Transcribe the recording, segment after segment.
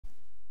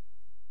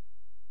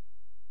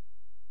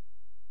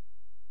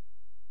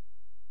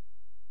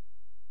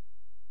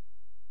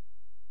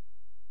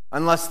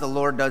Unless the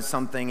Lord does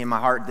something in my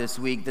heart this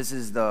week, this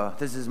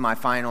is my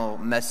final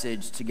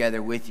message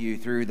together with you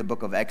through the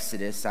book of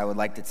Exodus. I would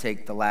like to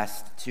take the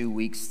last 2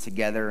 weeks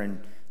together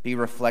and be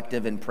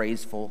reflective and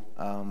praiseful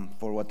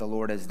for what the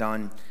Lord has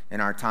done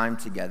in our time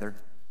together.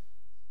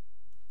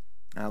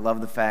 And I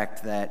love the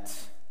fact that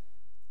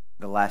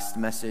the last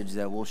message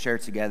that we'll share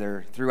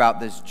together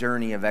throughout this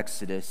journey of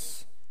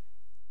Exodus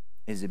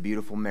is a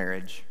beautiful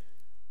marriage,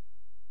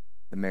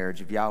 the marriage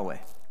of Yahweh.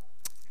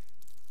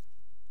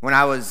 When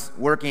I was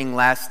working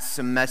last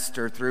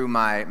semester through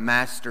my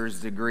master's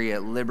degree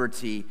at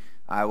Liberty,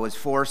 I was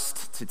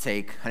forced to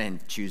take, I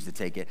didn't choose to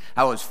take it,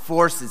 I was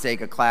forced to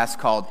take a class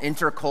called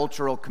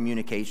Intercultural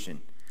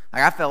Communication.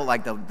 I felt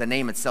like the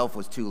name itself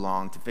was too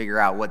long to figure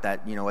out what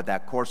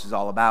that course is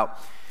all about.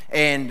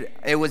 And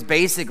it was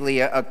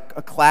basically a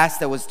class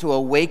that was to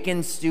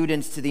awaken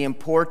students to the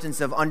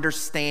importance of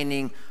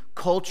understanding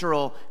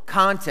cultural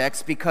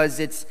context, because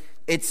it's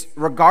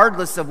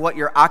regardless of what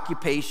your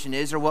occupation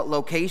is or what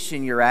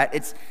location you're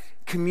at,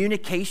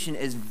 communication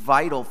is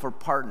vital for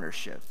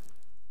partnership.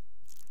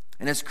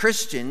 And as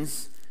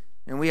Christians,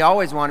 and we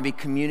always want to be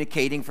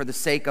communicating for the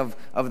sake of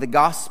the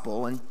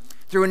gospel. And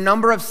through a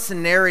number of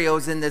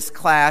scenarios in this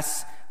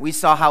class, we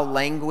saw how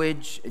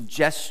language,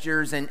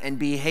 gestures, and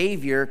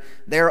behavior,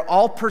 they're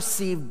all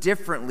perceived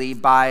differently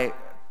by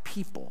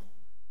people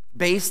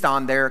based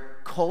on their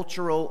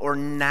cultural or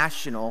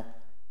national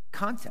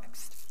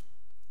context.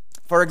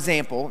 For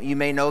example, you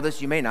may know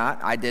this, you may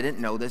not. I didn't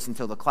know this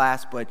until the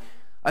class, but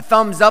a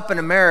thumbs up in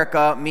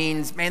America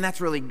means, man,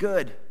 that's really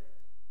good.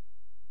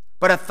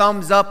 But a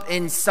thumbs up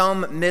in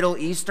some Middle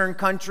Eastern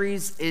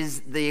countries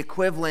is the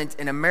equivalent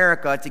in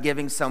America to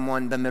giving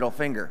someone the middle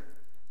finger.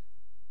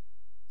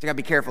 So you gotta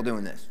be careful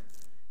doing this.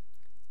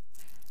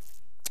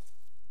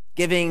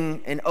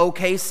 Giving an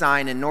okay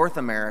sign in North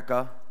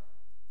America,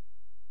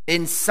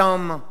 in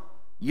some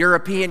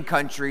European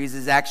countries,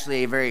 is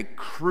actually a very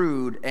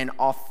crude and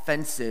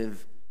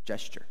offensive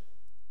gesture.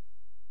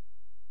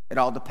 It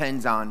all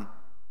depends on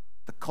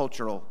the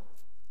cultural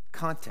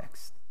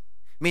context.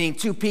 Meaning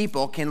two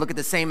people can look at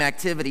the same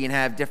activity and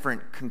have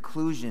different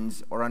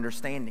conclusions or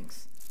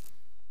understandings.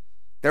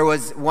 There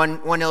was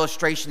one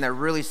illustration that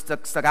really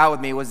stuck out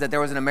with me, was that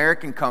there was an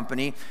American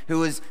company who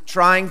was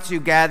trying to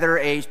gather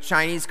a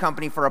Chinese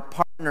company for a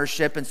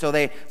partnership, and so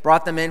they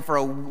brought them in for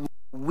a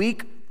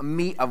week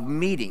of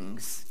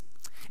meetings.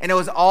 And it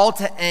was all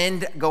to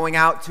end going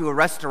out to a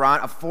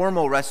restaurant, a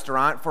formal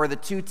restaurant, for the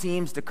two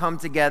teams to come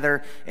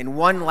together in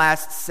one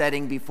last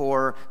setting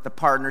before the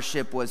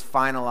partnership was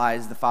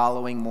finalized the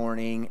following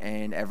morning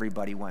and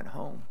everybody went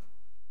home.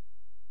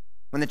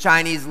 When the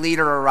Chinese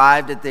leader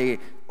arrived at the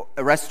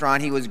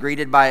restaurant, he was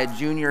greeted by a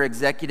junior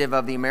executive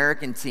of the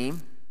American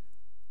team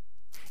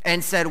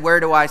and said, "Where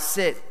do I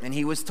sit?" And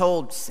he was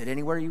told, "Sit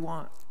anywhere you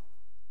want."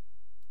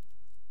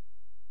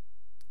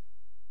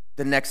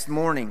 The next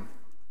morning,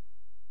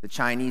 the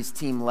Chinese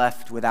team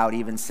left without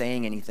even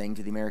saying anything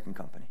to the American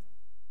company.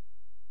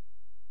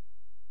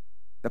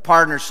 The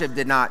partnership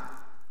did not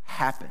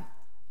happen.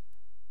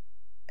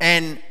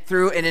 And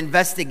through an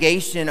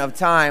investigation of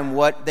time,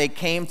 what they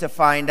came to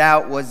find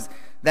out was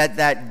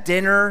that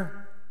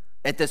dinner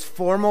at this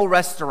formal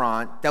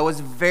restaurant that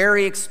was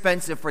very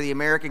expensive for the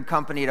American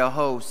company to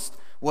host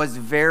was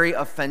very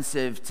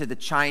offensive to the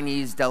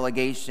Chinese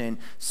delegation,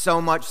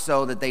 so much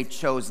so that they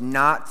chose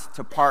not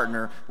to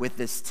partner with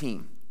this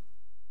team.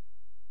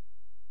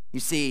 You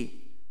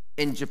see,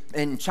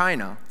 in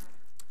China,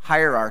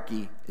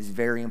 hierarchy is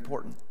very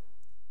important.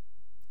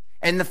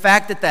 And the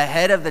fact that the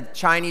head of the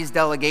Chinese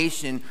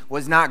delegation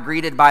was not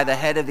greeted by the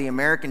head of the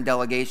American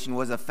delegation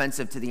was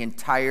offensive to the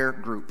entire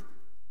group.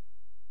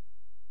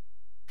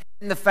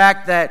 And the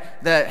fact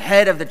that the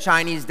head of the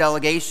Chinese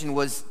delegation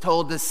was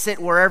told to sit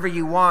wherever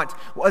you want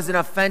was an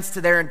offense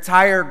to their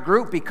entire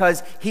group,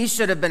 because he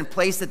should have been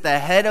placed at the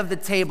head of the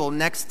table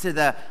next to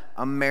the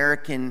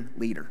American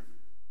leader.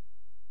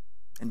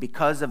 And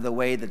because of the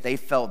way that they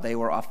felt they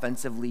were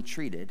offensively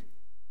treated,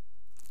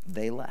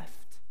 they left.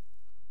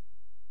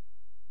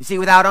 You see,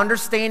 without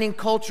understanding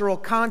cultural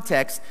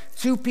context,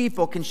 two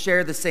people can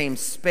share the same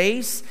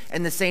space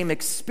and the same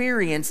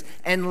experience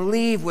and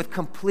leave with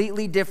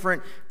completely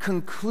different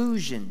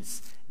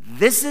conclusions.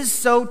 This is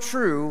so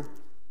true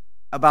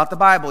about the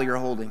Bible you're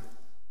holding.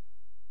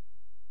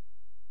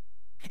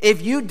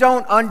 If you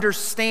don't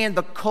understand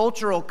the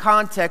cultural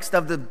context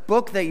of the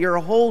book that you're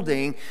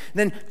holding,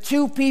 then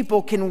two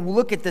people can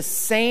look at the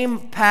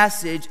same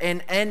passage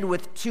and end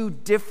with two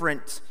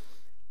different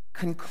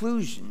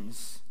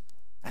conclusions.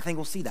 I think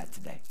we'll see that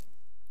today.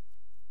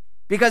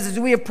 Because as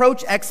we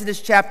approach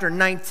Exodus chapter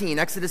 19,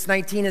 Exodus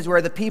 19 is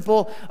where the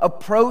people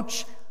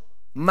approach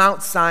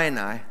Mount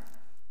Sinai.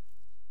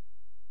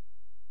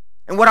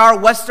 And what our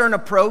Western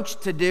approach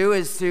to do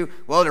is to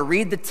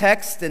read the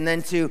text and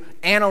then to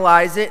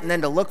analyze it and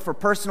then to look for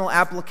personal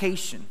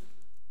application.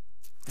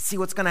 To see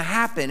what's going to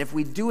happen if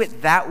we do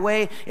it that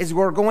way is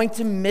we're going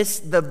to miss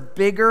the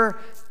bigger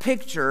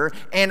picture,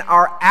 and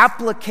our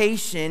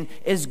application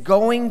is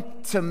going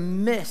to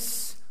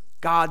miss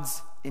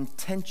God's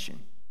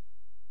intention.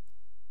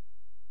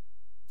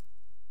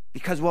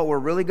 Because what we're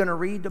really going to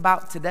read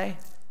about today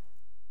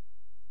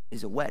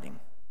is a wedding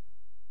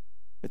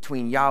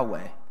between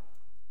Yahweh,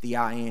 the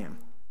I Am,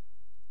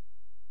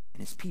 and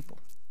his people.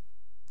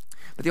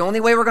 But the only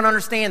way we're going to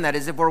understand that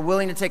is if we're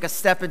willing to take a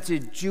step into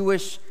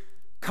Jewish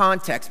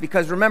context.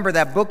 Because remember,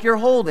 that book you're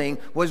holding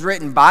was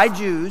written by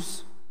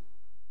Jews,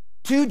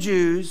 to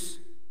Jews,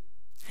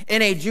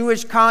 in a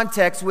Jewish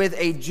context with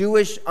a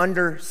Jewish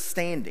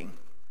understanding.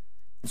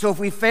 So if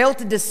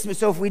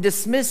we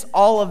dismiss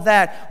all of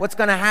that, what's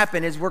going to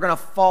happen is we're going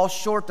to fall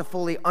short to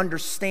fully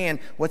understand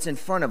what's in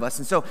front of us.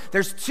 And so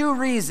there's two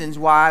reasons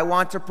why I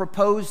want to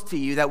propose to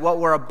you that what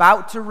we're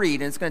about to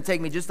read, and it's going to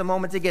take me just a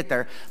moment to get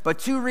there, but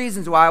two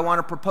reasons why I want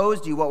to propose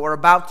to you what we're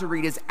about to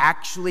read is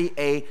actually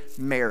a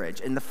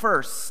marriage. And the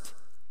first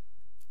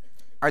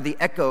are the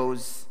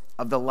echoes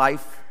of the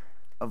life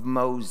of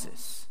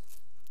Moses.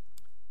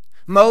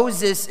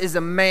 Moses is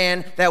a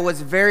man that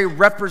was very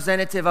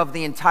representative of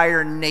the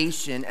entire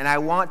nation, and I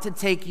want to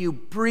take you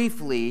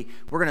briefly,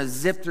 we're going to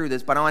zip through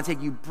this, but I want to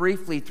take you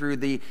briefly through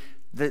the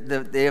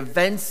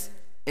events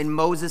in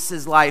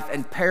Moses' life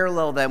and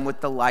parallel them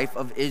with the life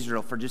of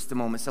Israel for just a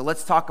moment. So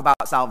let's talk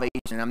about salvation.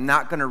 I'm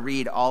not going to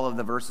read all of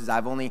the verses,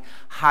 I've only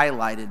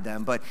highlighted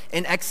them, but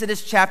in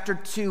Exodus chapter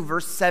 2,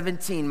 verse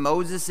 17,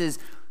 Moses is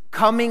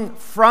coming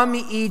from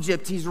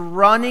Egypt. He's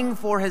running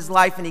for his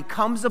life, and he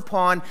comes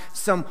upon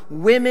some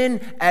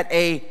women at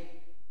a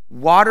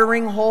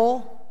watering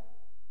hole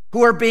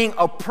who are being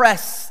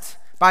oppressed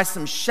by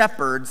some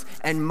shepherds,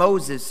 and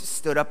Moses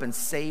stood up and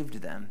saved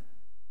them.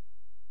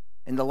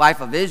 In the life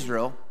of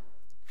Israel,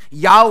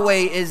 Yahweh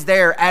is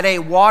there at a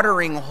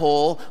watering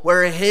hole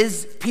where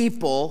his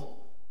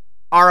people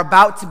are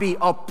about to be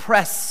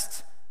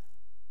oppressed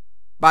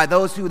by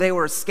those who they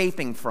were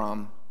escaping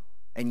from,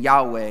 and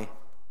Yahweh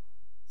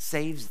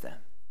saves them.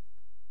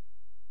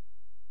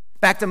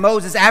 Back to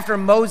Moses. After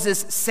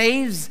Moses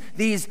saves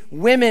these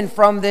women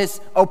from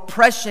this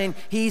oppression,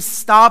 he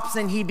stops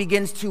and he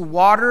begins to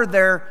water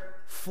their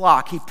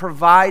flock. He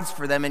provides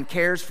for them and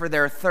cares for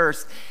their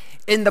thirst.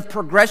 In the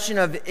progression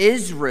of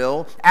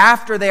Israel,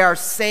 after they are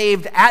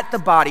saved at the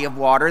body of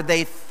water,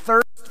 they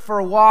thirst for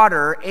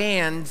water,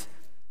 and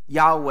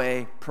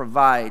Yahweh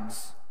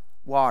provides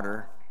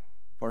water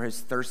for his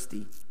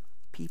thirsty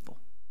people.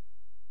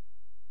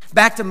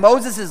 Back to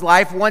Moses'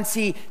 life, once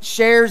he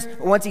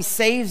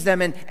saves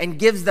them and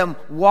gives them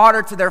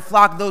water to their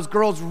flock, those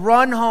girls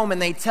run home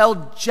and they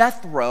tell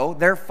Jethro,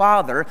 their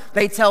father,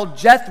 they tell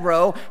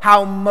Jethro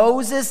how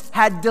Moses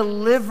had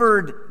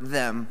delivered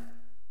them.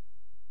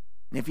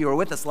 And if you were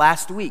with us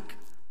last week,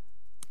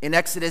 in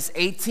Exodus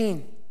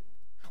 18,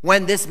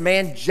 when this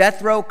man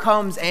Jethro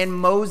comes and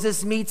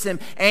Moses meets him,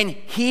 and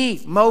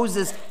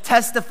Moses,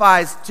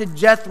 testifies to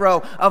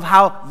Jethro of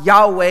how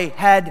Yahweh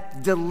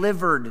had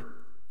delivered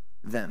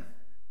them.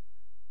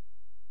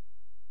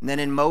 And then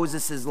in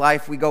Moses'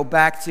 life, we go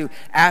back to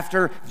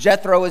after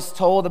Jethro is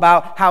told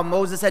about how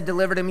Moses had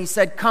delivered him, he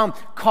said, "Come,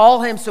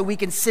 call him so we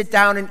can sit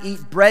down and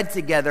eat bread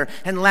together."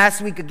 And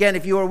last week, again,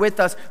 if you were with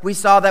us, we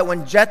saw that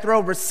when Jethro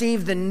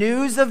received the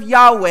news of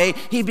Yahweh,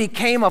 he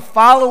became a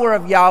follower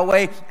of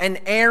Yahweh, and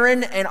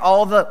Aaron and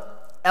all the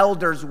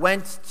elders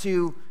went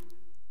to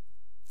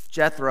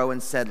Jethro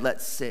and said,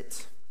 "Let's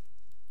sit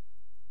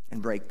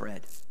and break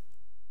bread."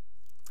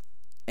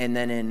 And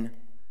then in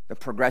the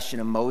progression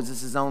of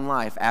Moses' own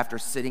life, after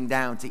sitting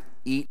down to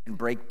eat and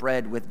break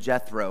bread with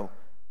Jethro,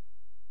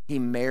 he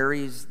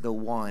marries the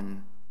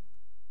one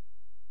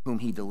whom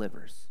he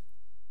delivers.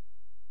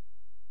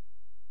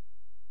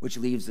 Which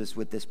leaves us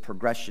with this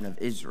progression of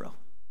Israel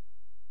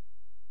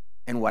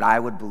and what I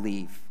would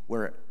believe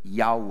where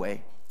Yahweh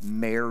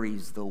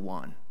marries the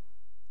one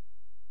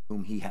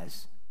whom he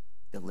has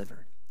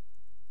delivered.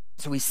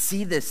 So we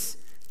see this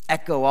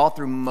echo all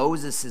through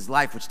Moses'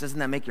 life, which doesn't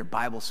that make your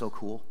Bible so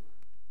cool?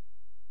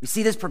 We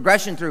see this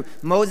progression through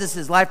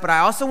Moses' life, but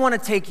I also want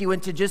to take you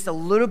into just a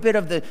little bit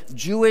of the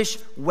Jewish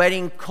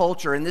wedding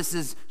culture. And this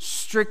is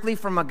strictly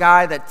from a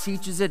guy that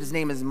teaches it. His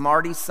name is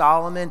Marty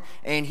Solomon,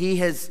 and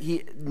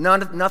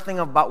nothing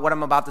about what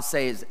I'm about to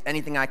say is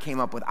anything I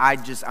came up with.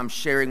 I'm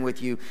sharing with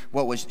you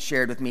what was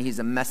shared with me. He's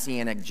a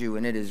Messianic Jew,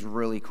 and it is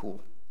really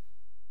cool.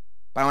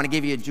 But I want to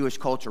give you a Jewish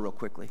culture real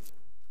quickly.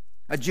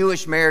 A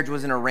Jewish marriage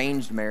was an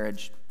arranged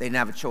marriage. They didn't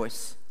have a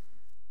choice.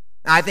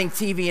 Now, I think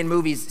TV and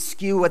movies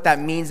skew what that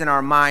means in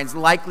our minds.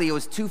 Likely it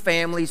was two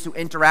families who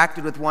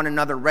interacted with one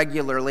another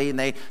regularly, and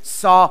they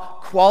saw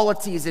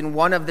qualities in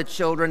one of the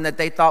children that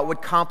they thought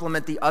would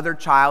complement the other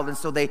child, and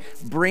so they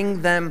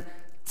bring them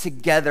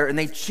together, and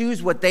they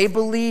choose what they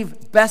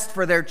believe best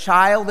for their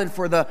child and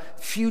for the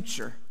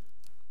future.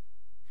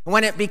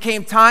 When it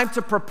became time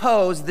to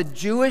propose, the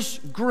Jewish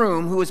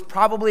groom, who was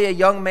probably a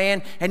young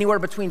man, anywhere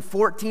between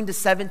 14 to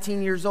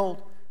 17 years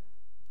old,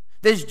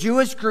 this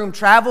Jewish groom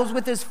travels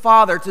with his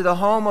father to the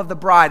home of the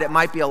bride. It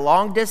might be a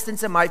long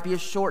distance, it might be a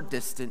short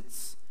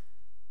distance.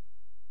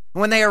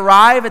 When they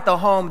arrive at the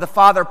home, the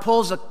father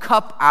pulls a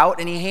cup out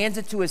and he hands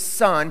it to his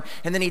son,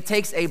 and then he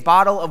takes a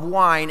bottle of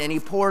wine and he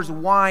pours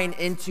wine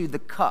into the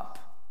cup.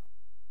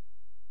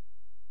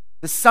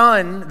 The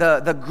son,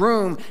 the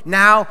groom,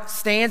 now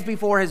stands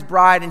before his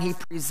bride and he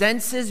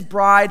presents his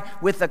bride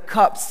with a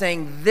cup,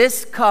 saying,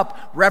 "This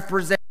cup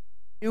represents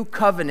a new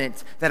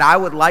covenant that I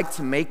would like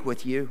to make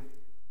with you.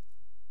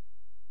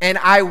 And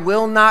I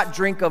will not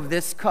drink of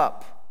this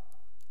cup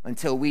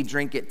until we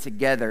drink it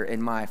together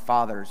in my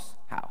Father's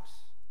house."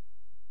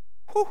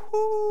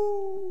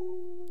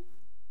 Woo-hoo.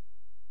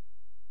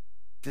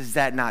 Does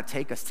that not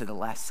take us to the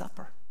Last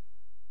Supper?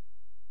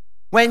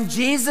 When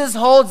Jesus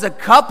holds a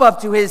cup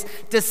up to his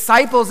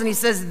disciples and he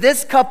says,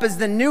 "This cup is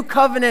the new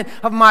covenant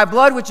of my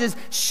blood, which is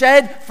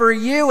shed for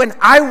you, and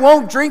I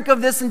won't drink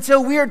of this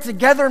until we are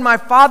together in my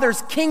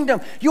Father's kingdom."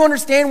 You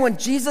understand, when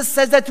Jesus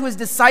says that to his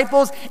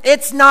disciples,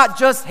 it's not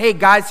just, "Hey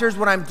guys, here's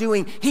what I'm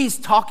doing." He's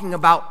talking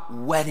about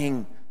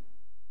wedding,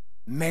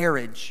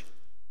 marriage,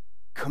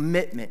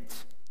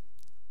 commitment,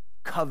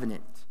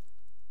 covenant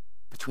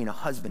between a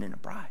husband and a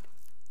bride.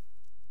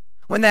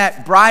 When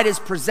that bride is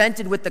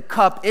presented with the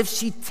cup, if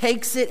she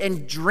takes it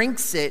and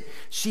drinks it,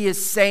 she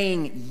is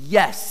saying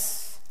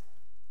yes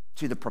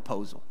to the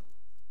proposal.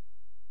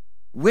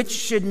 Which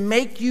should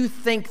make you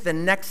think the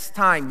next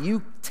time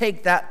you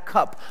take that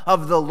cup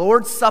of the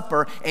Lord's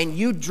Supper and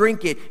you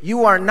drink it,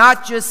 you are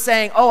not just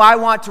saying, "Oh, I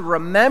want to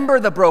remember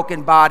the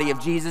broken body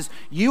of Jesus."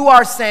 You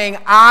are saying,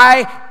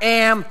 "I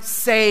am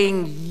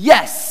saying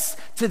yes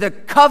to the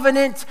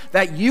covenant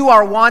that you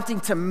are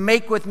wanting to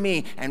make with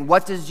me." And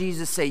what does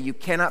Jesus say? "You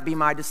cannot be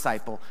my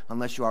disciple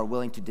unless you are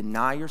willing to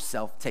deny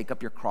yourself, take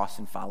up your cross,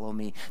 and follow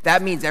me."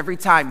 That means every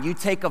time you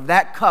take of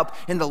that cup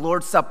in the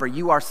Lord's Supper,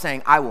 you are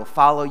saying, "I will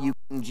follow you,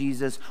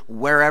 Jesus,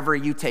 wherever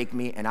you take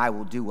me, and I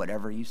will do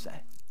whatever you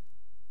say."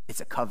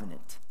 It's a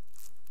covenant.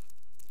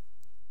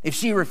 If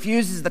she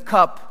refuses the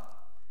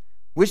cup,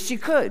 which she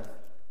could,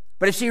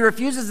 but if she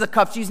refuses the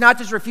cup, she's not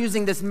just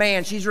refusing this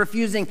man, she's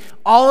refusing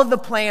all of the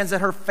plans that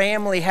her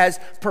family has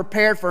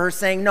prepared for her,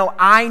 saying, "No,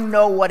 I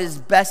know what is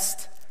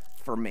best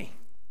for me."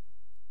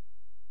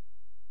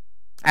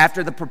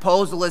 After the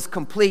proposal is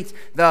complete,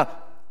 the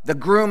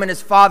groom and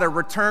his father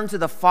return to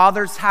the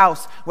father's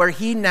house, where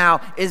he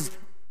now is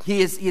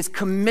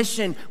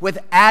commissioned with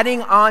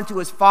adding on to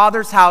his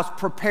father's house,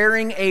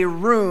 preparing a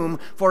room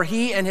for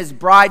he and his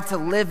bride to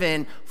live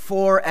in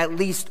for at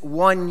least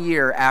 1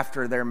 year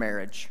after their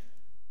marriage.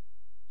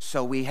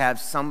 So we have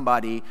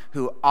somebody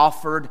who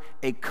offered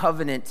a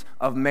covenant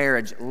of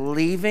marriage,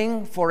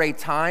 leaving for a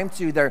time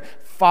to their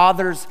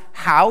father's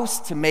house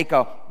to make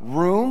a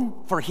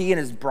room for he and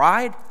his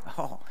bride.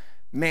 Oh,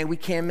 man, we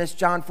can't miss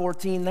John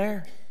 14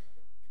 there.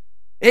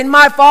 "In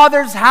my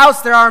Father's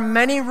house there are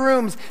many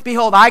rooms.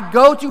 Behold, I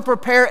go to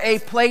prepare a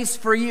place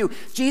for you."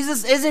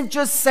 Jesus isn't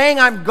just saying,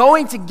 "I'm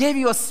going to give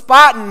you a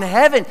spot in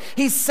heaven."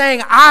 He's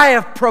saying, "I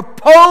have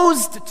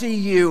proposed to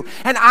you,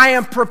 and I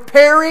am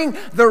preparing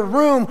the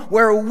room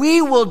where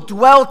we will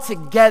dwell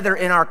together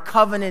in our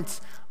covenant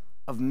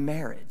of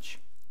marriage."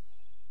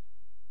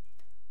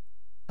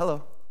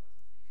 Hello.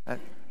 That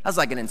was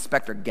like an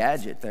Inspector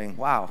Gadget thing.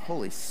 Wow,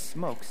 holy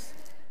smokes.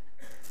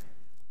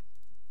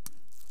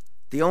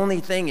 The only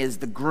thing is,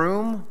 the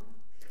groom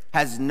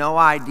has no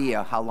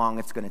idea how long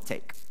it's going to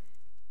take.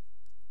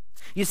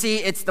 You see,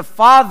 it's the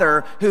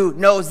father who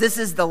knows this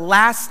is the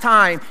last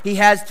time he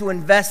has to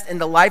invest in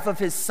the life of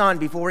his son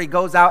before he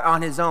goes out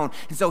on his own.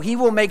 And so he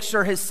will make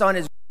sure his son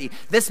is ready.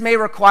 This may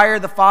require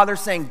the father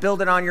saying, "Build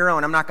it on your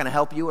own. I'm not going to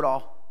help you at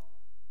all."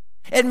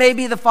 It may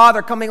be the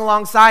father coming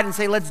alongside and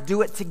say, "Let's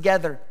do it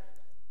together."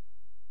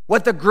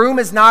 What the groom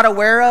is not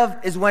aware of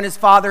is when his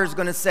father is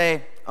going to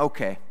say,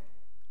 "Okay,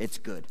 it's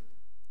good."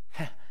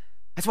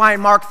 That's why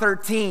in Mark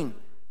 13,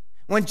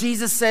 when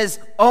Jesus says,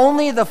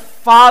 "Only the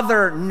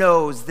Father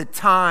knows the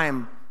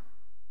time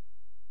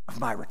of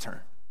my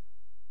return."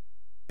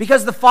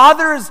 Because the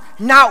Father is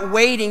not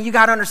waiting. You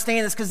got to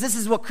understand this, because this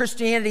is what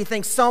Christianity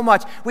thinks so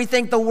much. We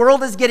think the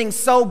world is getting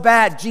so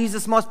bad,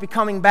 Jesus must be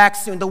coming back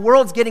soon. The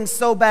world's getting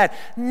so bad.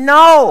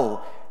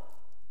 No!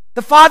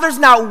 The Father's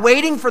not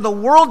waiting for the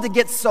world to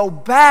get so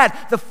bad.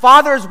 The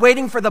Father is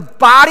waiting for the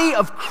body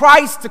of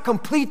Christ to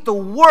complete the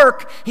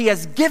work he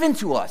has given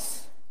to us.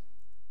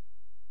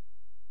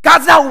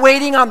 God's not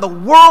waiting on the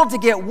world to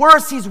get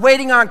worse. He's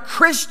waiting on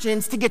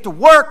Christians to get to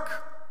work.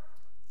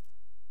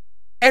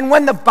 And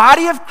when the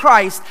body of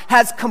Christ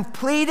has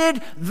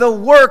completed the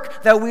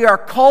work that we are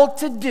called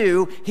to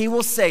do, he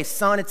will say,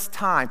 "Son, it's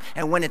time."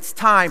 And when it's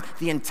time,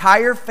 the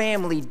entire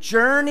family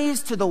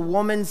journeys to the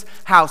woman's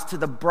house, to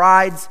the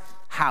bride's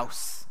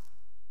house.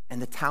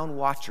 And the town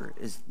watcher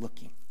is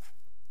looking.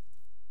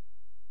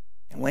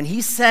 And when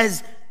he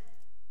says,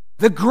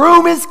 "The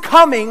groom is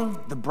coming,"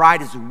 the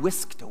bride is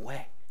whisked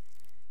away.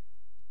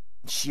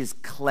 She is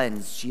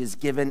cleansed. She is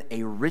given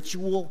a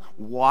ritual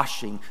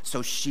washing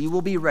so she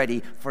will be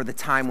ready for the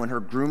time when her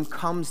groom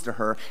comes to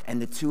her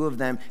and the two of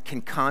them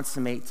can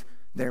consummate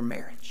their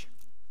marriage.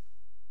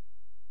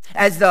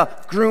 As the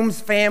groom's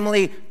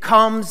family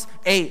comes,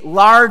 a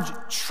large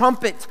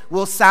trumpet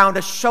will sound,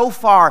 a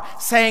shofar,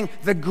 saying,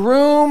 "The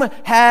groom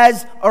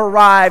has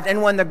arrived."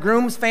 And when the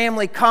groom's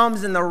family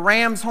comes and the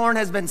ram's horn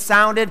has been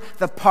sounded,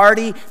 the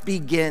party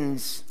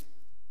begins.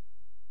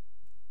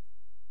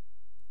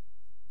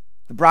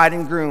 The bride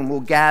and groom will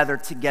gather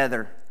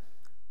together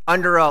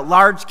under a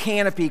large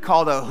canopy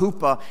called a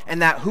huppah,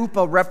 and that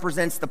huppah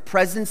represents the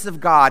presence of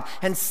God.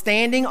 And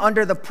standing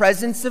under the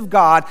presence of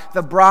God,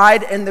 the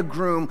bride and the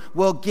groom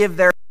will give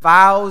their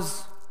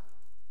vows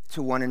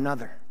to one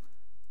another.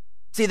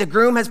 See, the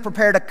groom has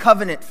prepared a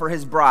covenant for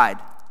his bride.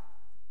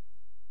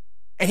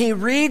 And he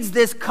reads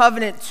this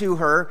covenant to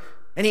her,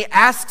 and he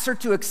asks her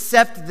to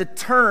accept the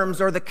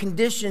terms or the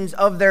conditions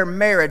of their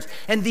marriage.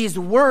 And these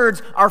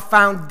words are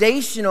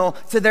foundational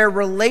to their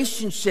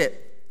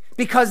relationship,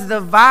 because the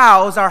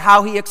vows are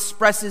how he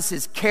expresses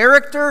his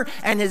character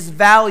and his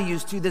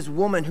values to this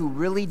woman who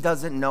really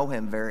doesn't know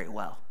him very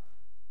well.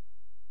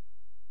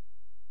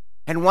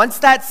 And once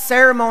that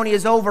ceremony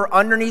is over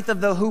underneath of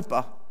the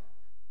huppah,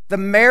 the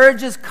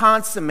marriage is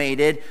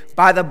consummated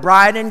by the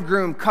bride and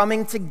groom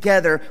coming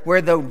together,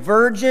 where the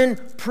virgin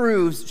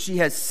proves she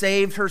has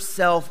saved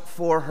herself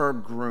for her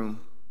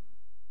groom.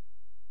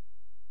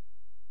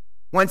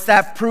 Once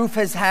that proof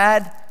has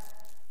had,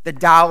 the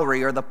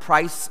dowry or the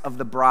price of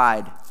the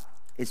bride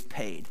is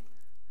paid.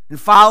 And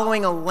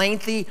following a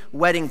lengthy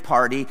wedding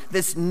party,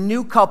 this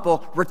new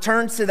couple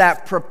returns to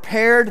that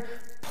prepared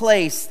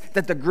place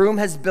that the groom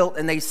has built,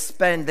 and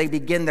they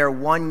begin their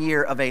 1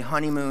 year of a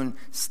honeymoon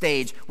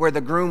stage, where the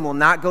groom will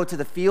not go to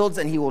the fields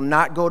and he will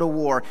not go to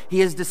war.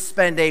 He is to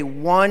spend a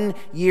 1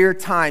 year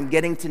time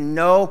getting to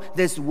know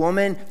this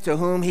woman to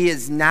whom he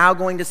is now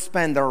going to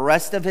spend the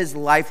rest of his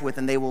life with,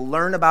 and they will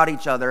learn about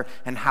each other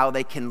and how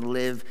they can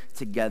live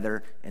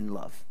together in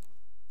love.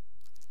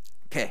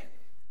 Okay,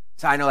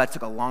 so I know that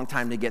took a long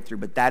time to get through,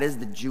 but that is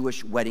the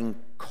Jewish wedding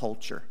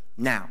culture.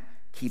 Now,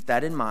 keep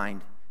that in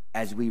mind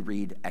as we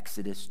read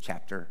Exodus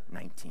chapter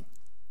 19.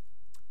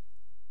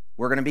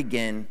 We're going to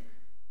begin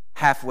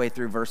halfway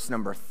through verse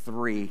number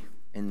 3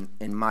 in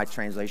my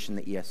translation,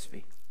 the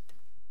ESV.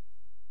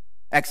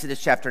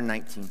 Exodus chapter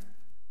 19. It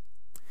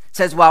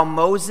says, while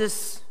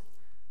Moses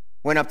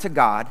went up to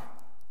God,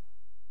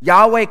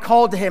 Yahweh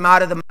called to him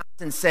out of the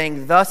mountain,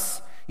 saying,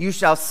 thus you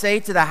shall say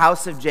to the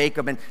house of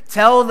Jacob, and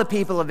tell the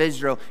people of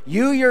Israel,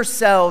 you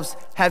yourselves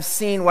have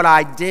seen what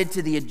I did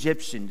to the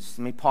Egyptians.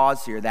 Let me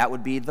pause here. That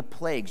would be the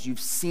plagues. You've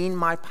seen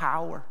my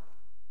power.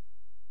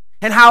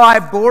 And how I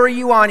bore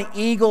you on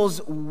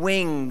eagle's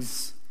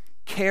wings,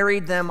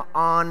 carried them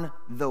on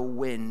the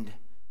wind.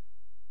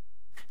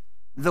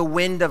 The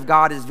wind of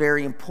God is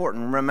very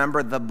important.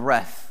 Remember the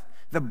breath.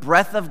 The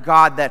breath of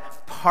God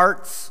that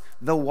parts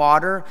the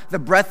water. The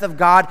breath of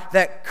God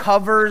that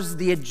covers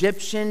the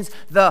Egyptians.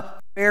 The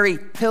very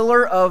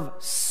pillar of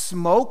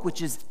smoke,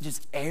 which is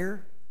just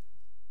air.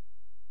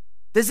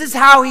 This is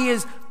how he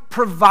is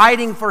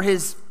providing for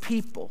his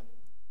people.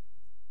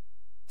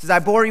 He says, I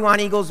bore you on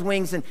eagle's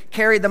wings and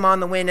carried them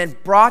on the wind and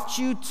brought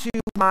you to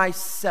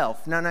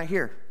myself. No, not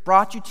here.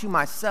 Brought you to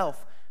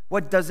myself.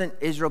 What, doesn't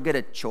Israel get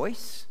a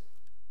choice?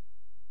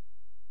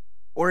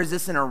 Or is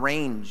this an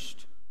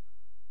arranged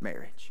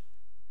marriage?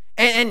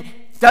 And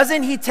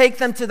doesn't he take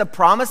them to the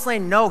promised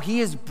land? No,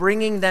 he is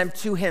bringing them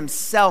to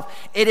himself.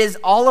 It is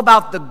all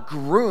about the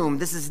groom.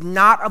 This is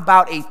not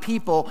about a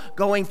people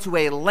going to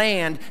a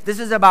land. This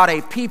is about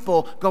a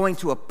people going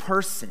to a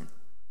person,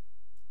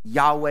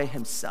 Yahweh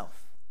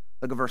himself.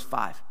 Look at verse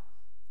 5.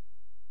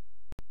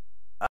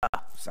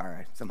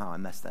 Sorry, somehow I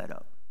messed that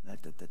up. I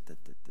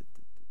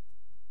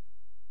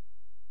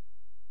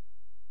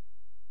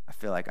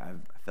feel like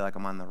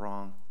I'm on the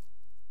wrong.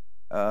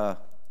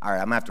 All right,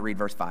 I'm going to have to read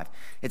verse 5.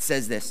 It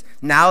says this,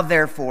 now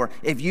therefore,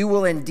 if you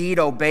will indeed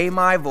obey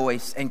my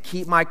voice and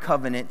keep my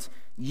covenant,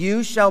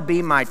 you shall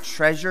be my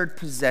treasured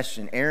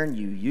possession. Aaron,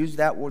 you used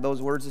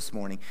those words this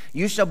morning.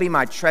 You shall be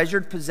my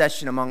treasured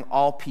possession among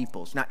all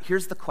peoples. Now,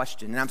 here's the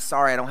question, and I'm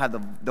sorry I don't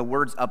have the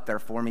words up there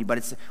for me,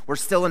 but we're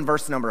still in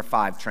verse number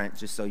 5, Trent,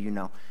 just so you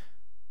know.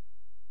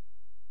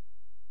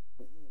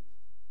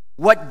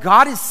 What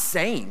God is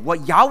saying,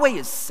 what Yahweh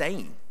is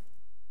saying,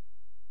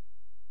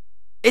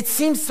 it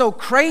seems so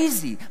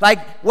crazy.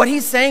 Like, what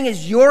he's saying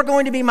is, you're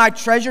going to be my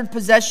treasured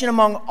possession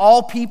among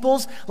all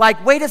peoples.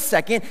 Like, wait a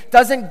second,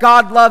 doesn't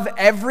God love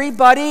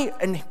everybody?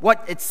 And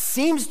what it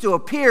seems to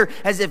appear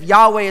as if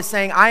Yahweh is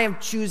saying, I am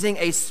choosing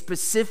a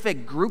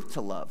specific group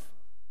to love.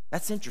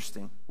 That's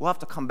interesting. We'll have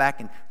to come back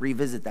and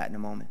revisit that in a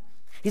moment.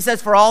 He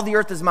says, for all the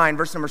earth is mine.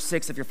 Verse number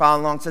 6, if you're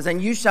following along, says, and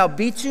you shall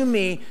be to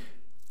me,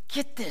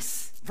 get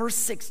this, verse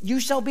 6, you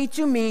shall be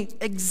to me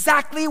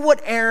exactly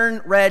what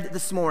Aaron read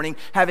this morning,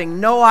 having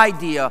no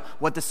idea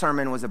what the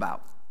sermon was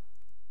about.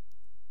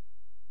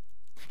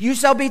 You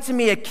shall be to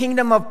me a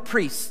kingdom of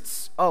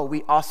priests. Oh,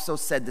 we also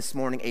said this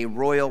morning a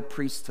royal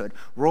priesthood.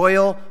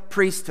 Royal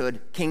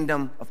priesthood,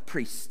 kingdom of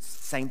priests.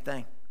 Same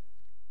thing.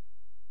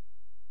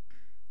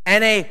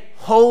 And a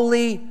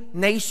holy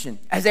nation.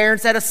 As Aaron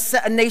said,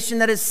 a nation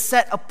that is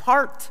set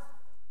apart.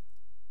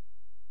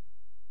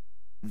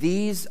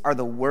 These are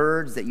the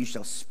words that you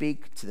shall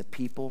speak to the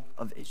people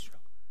of Israel.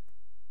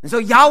 And so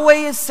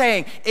Yahweh is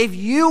saying, if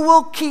you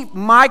will keep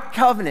my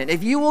covenant,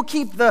 if you will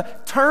keep the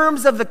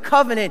terms of the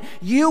covenant,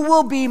 you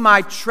will be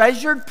my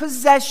treasured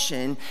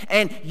possession,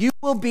 and you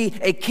will be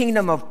a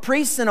kingdom of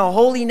priests and a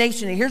holy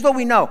nation. And here's what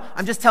we know.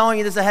 I'm just telling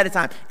you this ahead of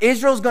time.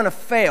 Israel's going to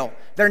fail.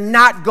 They're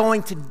not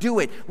going to do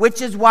it,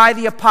 which is why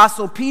the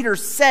Apostle Peter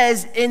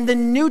says in the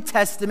New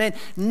Testament,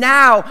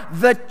 now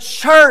the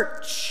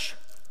church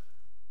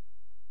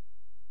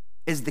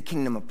is the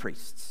kingdom of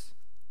priests.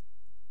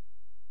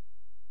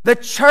 The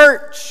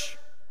church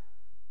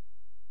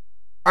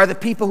are the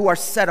people who are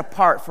set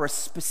apart for a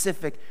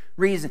specific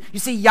reason. You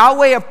see,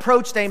 Yahweh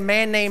approached a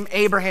man named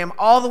Abraham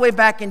all the way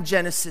back in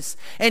Genesis,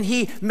 and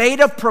he made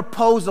a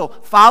proposal.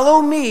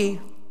 Follow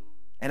me,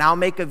 and I'll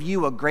make of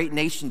you a great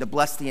nation to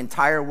bless the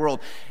entire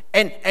world.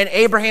 And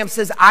Abraham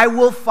says, I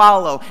will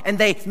follow. And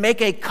they make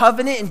a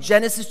covenant in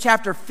Genesis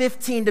chapter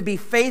 15 to be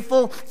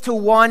faithful to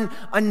one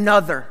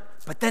another.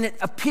 But then it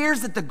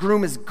appears that the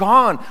groom is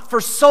gone for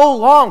so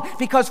long,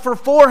 because for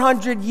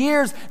 400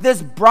 years,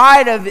 this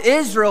bride of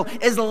Israel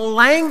is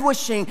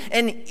languishing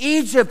in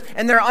Egypt,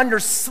 and they're under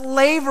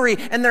slavery,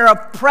 and they're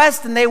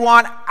oppressed, and they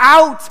want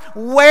out.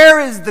 Where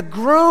is the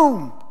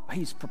groom?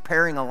 He's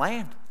preparing a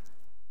land.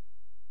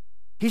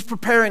 He's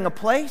preparing a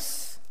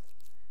place.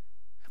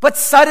 But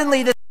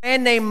suddenly, this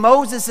man named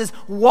Moses is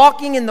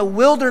walking in the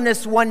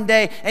wilderness one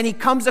day, and he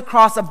comes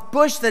across a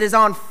bush that is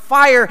on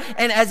fire.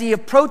 And as he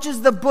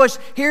approaches the bush,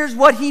 here's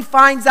what he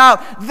finds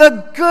out.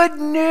 The good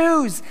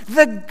news,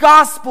 the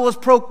gospel is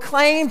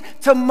proclaimed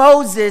to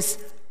Moses.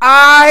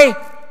 I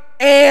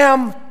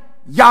am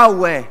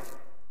Yahweh.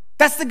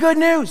 That's the good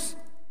news.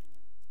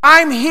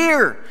 I'm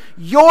here.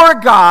 Your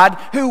God,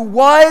 who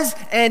was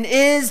and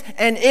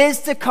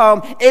is to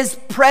come, is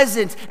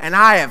present, and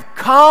I have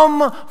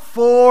come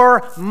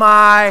for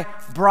my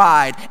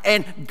bride.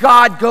 And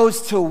God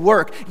goes to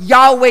work.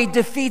 Yahweh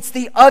defeats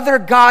the other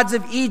gods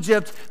of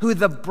Egypt who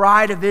the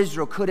bride of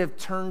Israel could have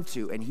turned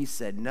to. And he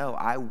said, no,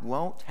 I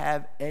won't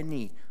have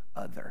any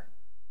other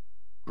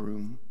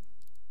groom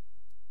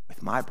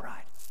with my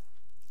bride.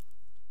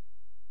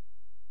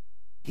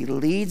 He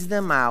leads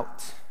them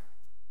out,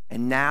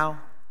 and now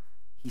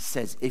he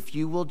says, if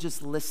you will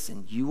just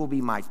listen, you will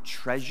be my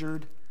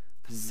treasured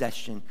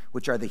possession,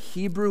 which are the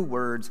Hebrew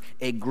words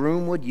a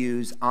groom would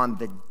use on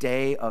the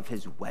day of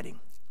his wedding.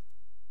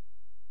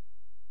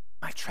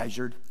 My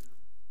treasured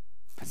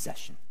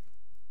possession.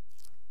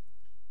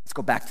 Let's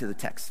go back to the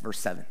text, verse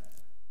 7.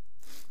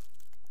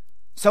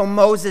 So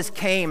Moses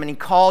came, and he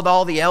called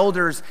all the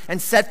elders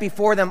and set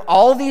before them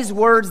all these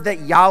words that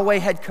Yahweh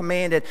had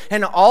commanded.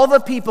 And all the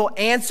people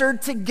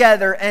answered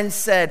together and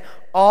said,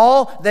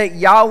 all that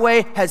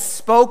Yahweh has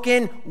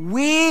spoken,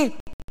 we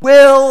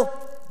will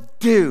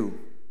do.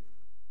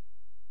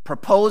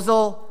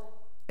 Proposal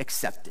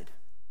accepted.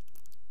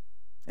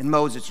 And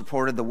Moses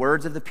reported the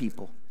words of the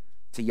people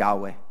to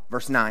Yahweh.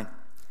 Verse 9.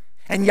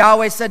 And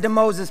Yahweh said to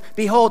Moses,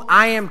 behold,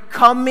 I am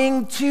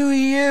coming to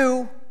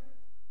you.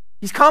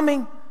 He's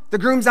coming. The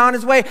groom's on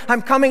his way.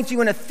 I'm coming to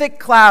you in a thick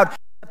cloud.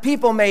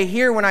 People may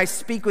hear when I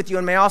speak with you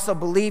and may also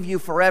believe you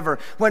forever.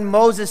 When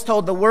Moses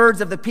told the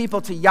words of the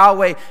people to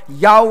Yahweh,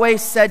 Yahweh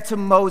said to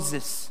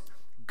Moses,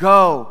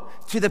 go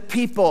to the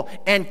people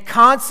and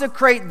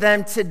consecrate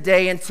them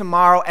today and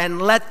tomorrow,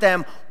 and let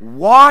them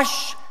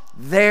wash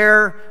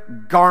their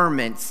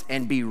garments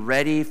and be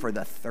ready for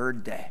the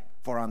third day.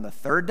 For on the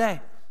third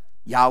day,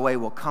 Yahweh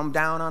will come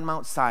down on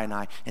Mount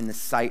Sinai in the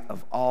sight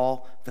of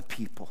all the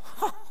people.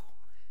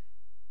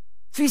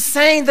 So he's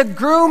saying the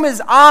groom is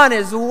on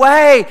his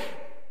way.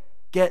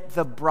 Get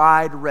the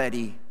bride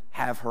ready.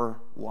 Have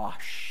her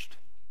washed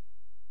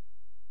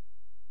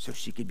so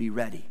she could be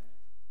ready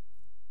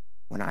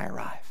when I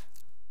arrive.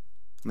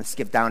 I'm going to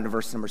skip down to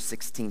verse number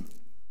 16.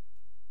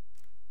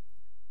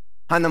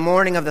 On the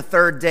morning of the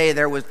third day,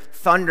 there was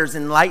thunders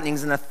and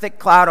lightnings and a thick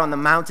cloud on the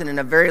mountain and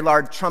a very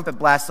large trumpet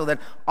blast, so that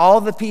all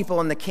the people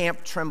in the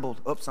camp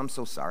trembled. Oops, I'm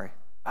so sorry.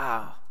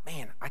 Ah,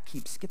 man, I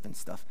keep skipping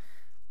stuff.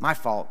 My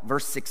fault.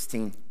 Verse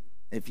 16.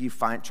 If you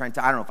I don't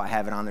know if I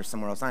have it on there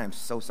somewhere else. I am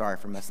so sorry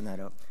for messing that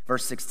up.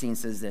 Verse 16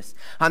 says this.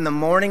 On the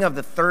morning of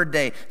the third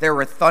day, there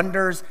were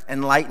thunders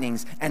and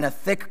lightnings and a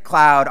thick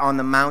cloud on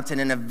the mountain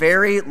and a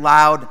very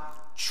loud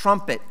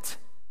trumpet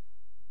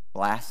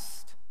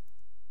blast,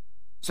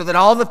 so that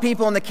all the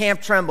people in the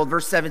camp trembled.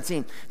 Verse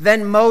 17.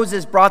 Then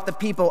Moses brought the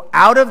people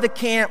out of the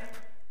camp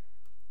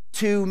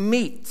to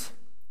meet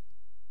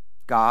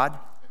God,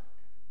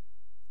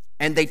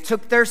 and they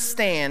took their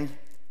stand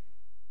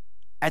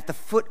at the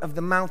foot of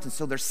the mountain.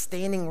 So they're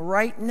standing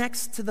right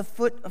next to the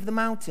foot of the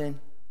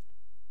mountain.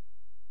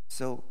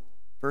 So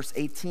verse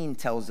 18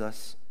 tells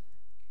us,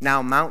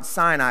 now Mount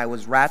Sinai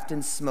was wrapped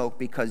in smoke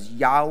because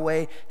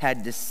Yahweh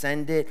had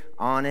descended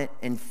on it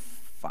in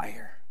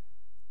fire.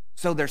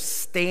 So they're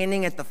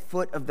standing at the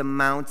foot of the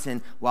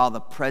mountain while the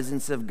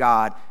presence of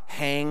God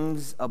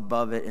hangs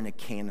above it in a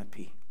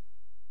canopy.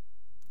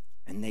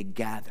 And they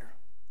gather.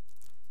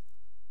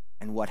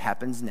 And what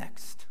happens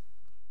next?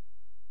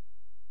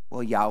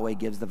 Well, Yahweh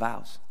gives the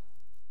vows.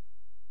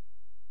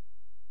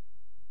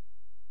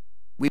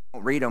 We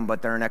won't read them,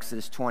 but they're in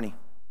Exodus 20.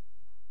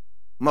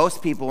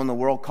 Most people in the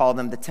world call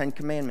them the 10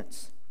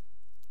 Commandments.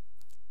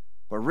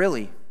 But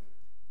really,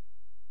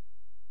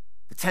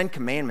 the 10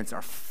 Commandments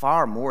are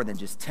far more than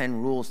just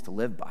 10 rules to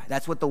live by.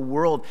 That's what the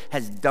world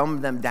has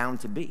dumbed them down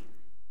to be.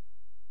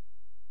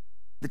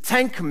 The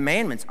 10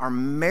 Commandments are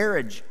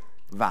marriage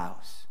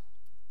vows,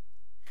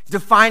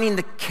 defining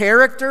the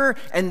character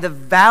and the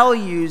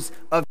values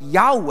of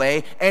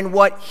Yahweh and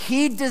what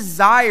he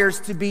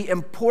desires to be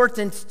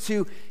important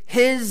to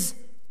his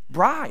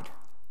bride.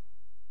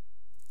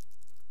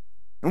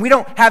 And we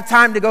don't have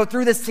time to go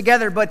through this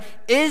together, but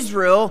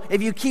Israel,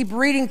 if you keep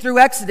reading through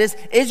Exodus,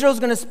 Israel's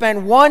going to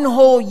spend one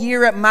whole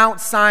year at Mount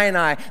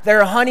Sinai,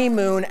 their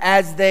honeymoon,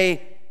 as they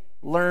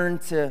learn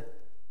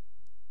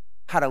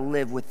how to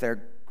live with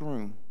their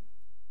groom.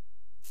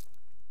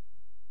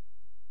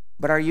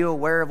 But are you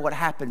aware of what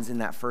happens in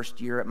that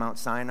first year at Mount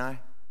Sinai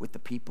with the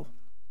people?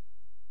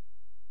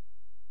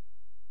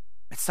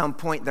 At some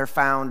point, they're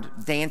found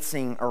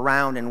dancing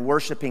around and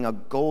worshiping a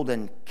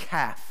golden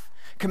calf,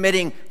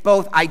 committing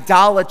both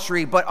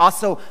idolatry but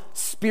also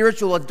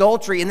spiritual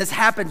adultery. And this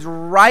happens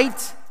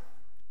right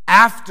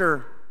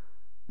after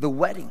the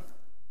wedding,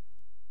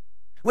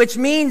 which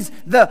means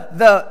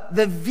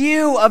the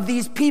view of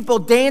these people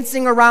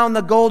dancing around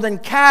the golden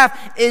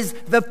calf is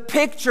the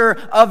picture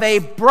of a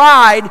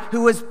bride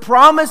who has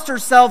promised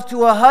herself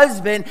to a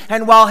husband,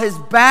 and while his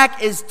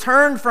back is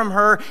turned from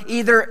her,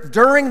 either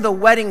during the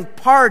wedding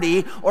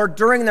party or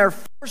during their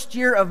first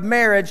year of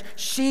marriage,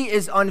 she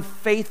is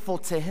unfaithful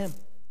to him.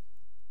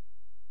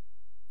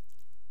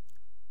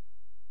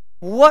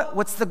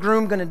 What's the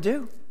groom going to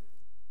do?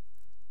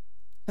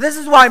 This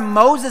is why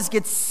Moses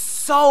gets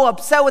so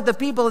upset with the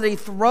people that he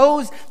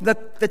throws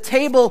the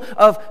table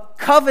of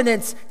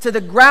covenants to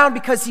the ground,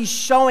 because he's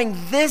showing,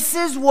 this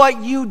is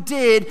what you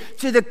did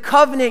to the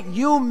covenant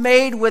you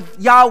made with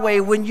Yahweh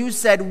when you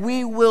said,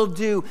 we will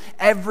do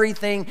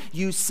everything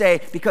you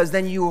say. Because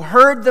then you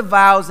heard the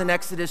vows in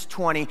Exodus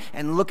 20,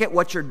 and look at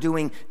what you're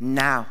doing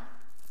now.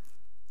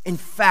 In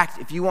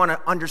fact, if you want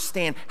to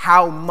understand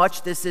how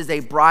much this is a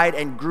bride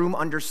and groom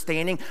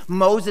understanding,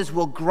 Moses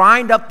will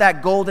grind up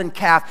that golden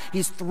calf.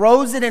 He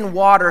throws it in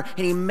water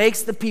and he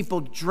makes the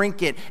people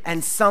drink it,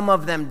 and some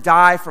of them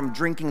die from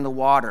drinking the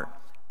water.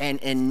 And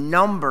in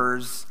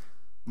Numbers,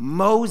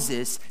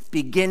 Moses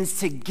begins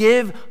to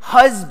give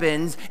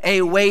husbands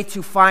a way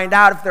to find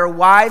out if their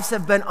wives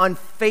have been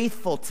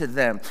unfaithful to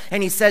them.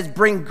 And he says,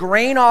 bring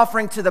grain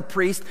offering to the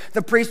priest.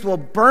 The priest will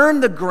burn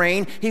the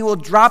grain. He will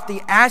drop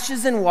the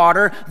ashes in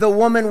water. The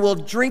woman will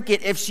drink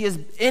it. If she is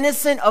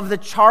innocent of the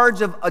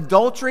charge of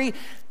adultery,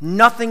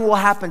 nothing will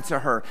happen to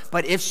her.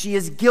 But if she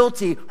is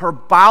guilty, her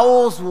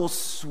bowels will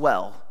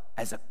swell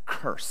as a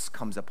curse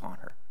comes upon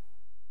her.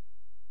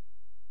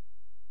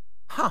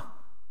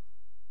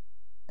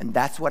 And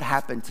that's what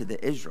happened to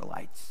the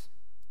Israelites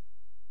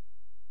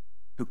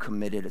who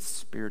committed a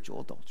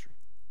spiritual adultery.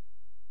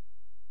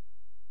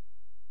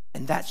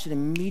 And that should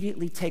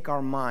immediately take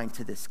our mind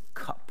to this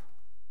cup.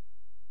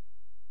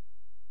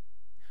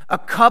 A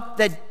cup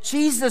that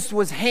Jesus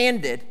was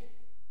handed.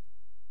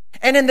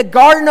 And in the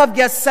Garden of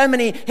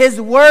Gethsemane,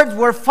 his words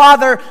were,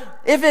 Father,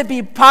 if it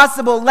be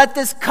possible, let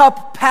this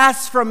cup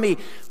pass from me.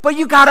 But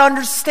you got to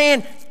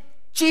understand,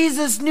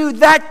 Jesus knew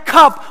that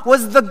cup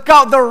was the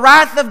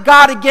wrath of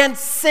God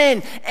against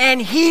sin,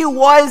 and he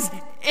was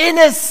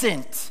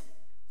innocent.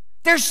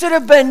 There should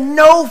have been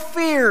no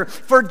fear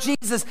for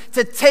Jesus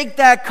to take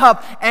that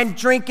cup and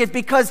drink it,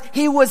 because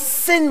he was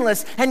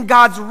sinless, and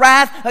God's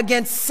wrath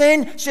against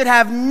sin should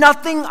have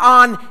nothing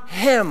on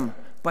him.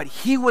 But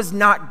he was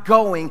not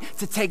going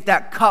to take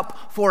that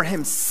cup for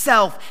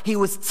himself. He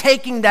was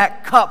taking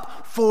that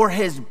cup for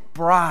his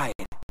bride.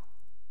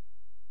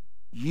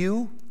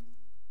 You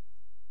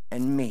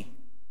and me.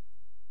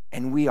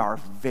 And we are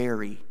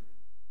very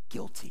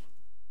guilty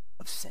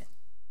of sin.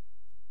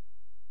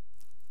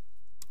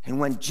 And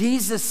when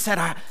Jesus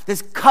said,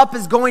 this cup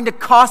is going to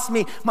cost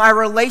me my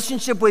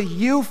relationship with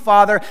you,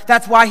 Father,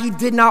 that's why he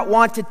did not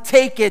want to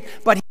take it,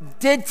 but he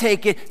did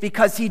take it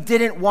because he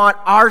didn't want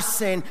our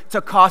sin to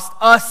cost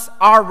us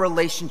our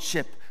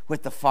relationship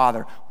with the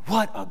Father.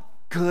 What a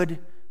good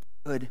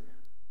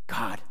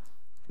God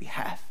we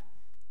have.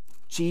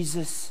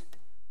 Jesus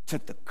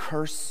took the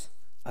curse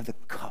of the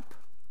cup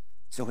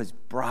so his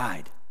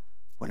bride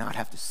would not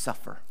have to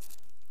suffer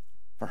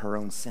for her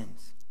own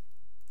sins.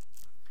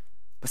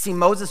 But see,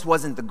 Moses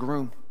wasn't the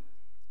groom.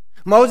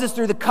 Moses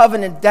threw the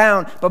covenant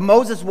down, but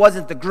Moses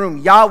wasn't the groom.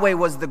 Yahweh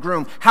was the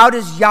groom. How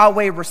does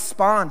Yahweh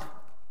respond?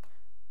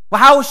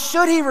 Well, how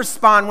should he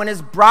respond when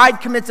his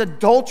bride commits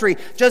adultery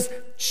just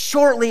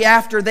shortly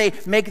after they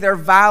make their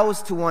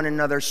vows to one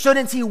another?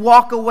 Shouldn't he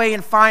walk away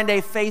and find a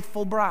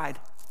faithful bride?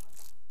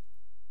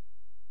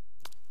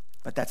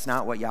 But that's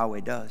not what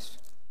Yahweh does.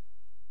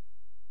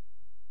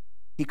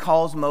 He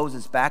calls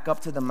Moses back up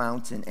to the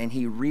mountain, and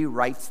he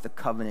rewrites the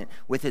covenant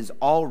with his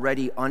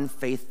already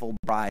unfaithful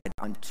bride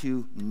on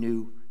 2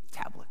 new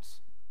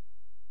tablets,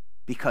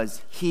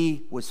 because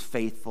he was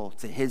faithful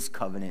to his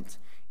covenant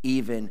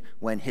even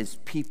when his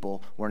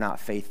people were not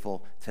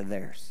faithful to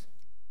theirs.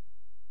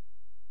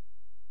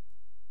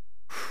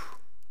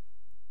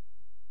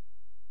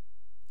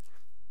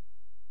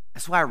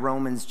 That's why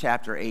Romans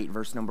chapter 8,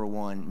 verse number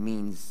 1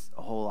 means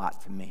a whole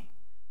lot to me.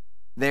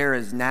 There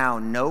is now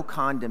no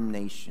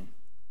condemnation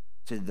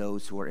to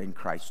those who are in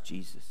Christ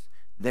Jesus.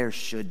 There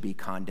should be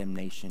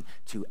condemnation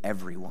to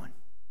everyone.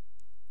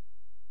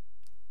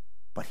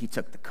 But he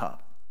took the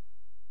cup.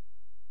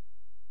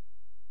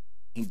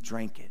 He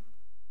drank it.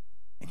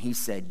 And he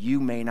said, you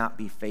may not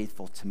be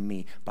faithful to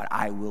me, but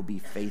I will be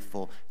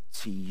faithful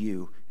to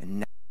you. And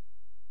now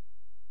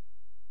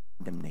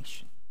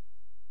condemnation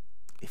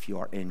if you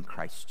are in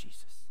Christ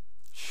Jesus.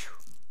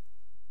 Whew.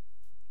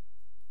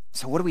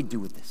 So what do we do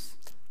with this?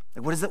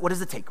 Like, what is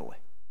the takeaway?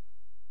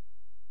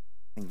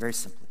 I think very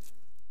simply,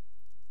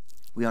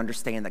 we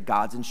understand that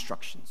God's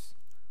instructions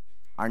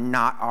are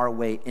not our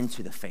way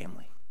into the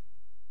family.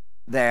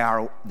 They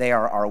are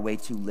our way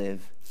to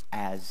live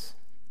as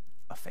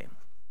a family.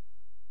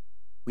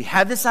 We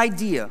have this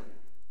idea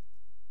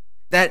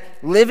that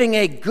living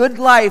a good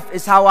life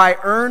is how I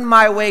earn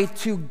my way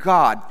to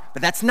God.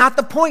 But that's not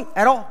the point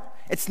at all.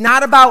 It's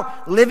not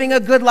about living a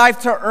good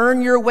life to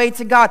earn your way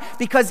to God,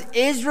 because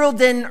Israel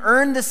didn't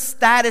earn the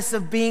status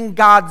of being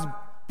God's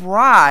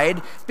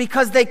bride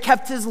because they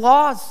kept his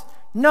laws.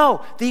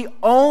 No, the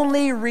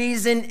only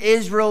reason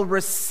Israel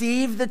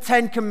received the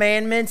 10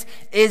 Commandments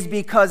is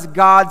because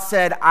God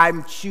said,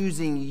 I'm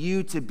choosing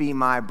you to be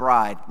my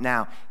bride.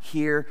 Now,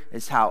 here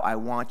is how I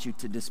want you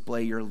to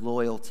display your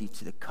loyalty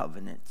to the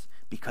covenant,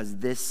 because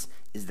this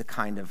is the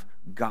kind of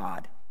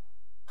God,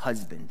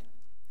 husband,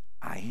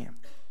 I am.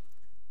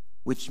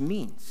 Which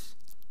means,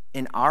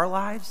 in our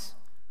lives,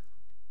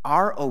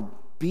 our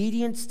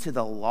obedience to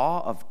the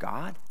law of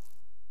God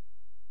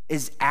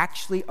is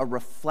actually a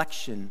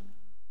reflection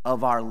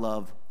of our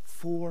love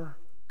for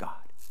God.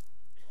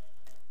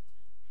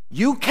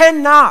 You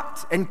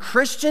cannot, and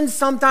Christians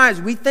sometimes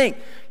we think,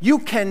 you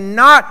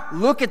cannot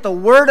look at the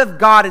Word of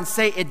God and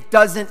say it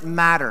doesn't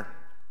matter.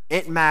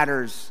 It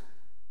matters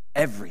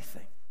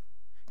everything.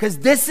 Because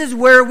this is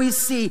where we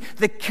see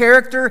the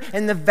character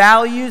and the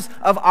values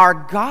of our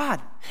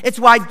God. It's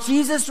why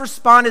Jesus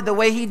responded the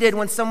way he did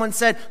when someone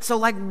said, so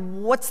like,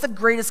 what's the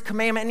greatest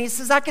commandment? And he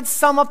says, I could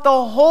sum up the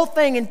whole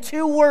thing in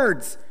 2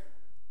 words.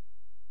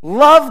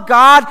 Love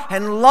God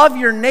and love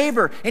your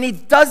neighbor. And he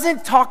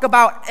doesn't talk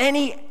about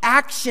any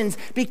actions,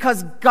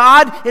 because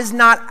God is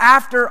not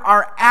after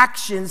our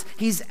actions.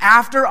 He's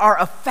after our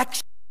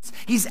affections.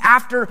 He's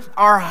after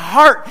our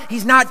heart.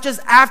 He's not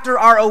just after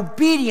our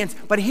obedience.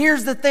 But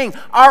here's the thing.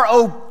 Our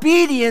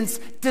obedience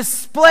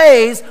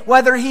displays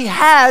whether he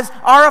has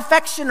our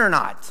affection or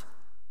not.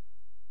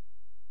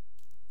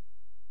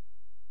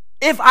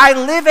 If I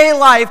live a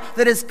life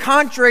that is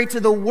contrary to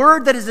the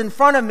word that is in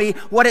front of me,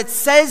 what it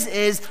says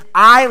is,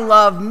 I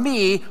love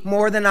me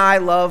more than I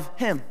love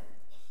him.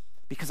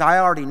 Because I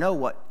already know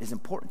what is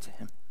important to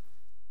him.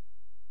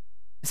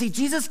 See,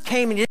 Jesus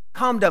came and he didn't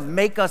come to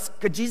make us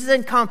good. Jesus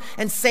didn't come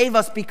and save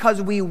us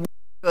because we were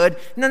good.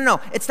 No.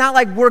 It's not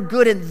like we're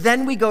good and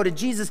then we go to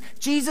Jesus.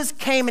 Jesus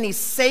came and he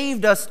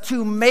saved us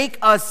to make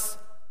us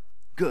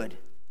good.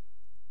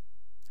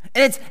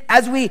 And it's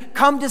as we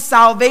come to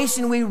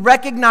salvation, we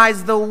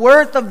recognize the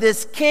worth of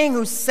this King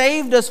who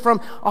saved us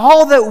from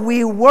all that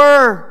we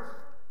were.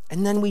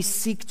 And then we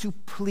seek to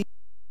please.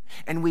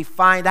 And we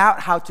find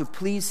out how to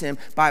please him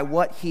by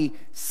what he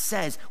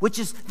says.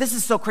 This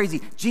is so crazy.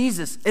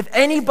 Jesus, if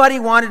anybody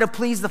wanted to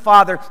please the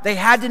Father, they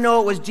had to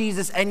know it was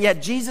Jesus. And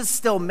yet Jesus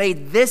still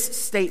made this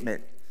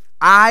statement.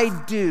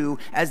 I do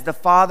as the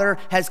Father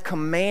has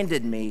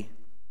commanded me.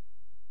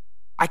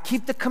 I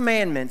keep the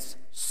commandments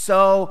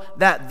so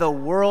that the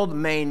world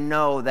may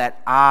know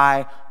that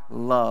I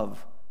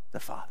love the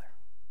Father.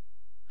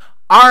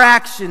 Our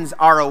actions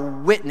are a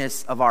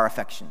witness of our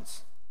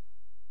affections.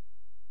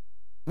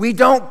 We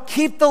don't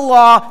keep the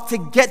law to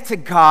get to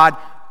God.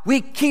 We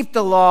keep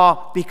the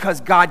law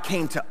because God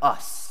came to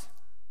us.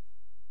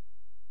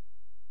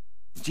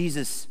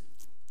 Jesus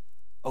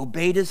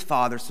obeyed his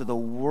Father so the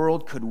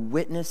world could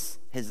witness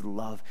his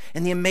love.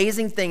 And the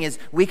amazing thing is,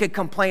 we could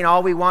complain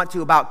all we want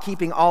to about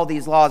keeping all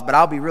these laws, but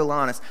I'll be real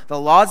honest. The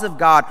laws of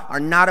God are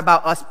not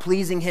about us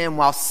pleasing him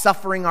while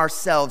suffering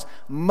ourselves.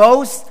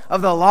 Most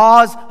of the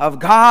laws of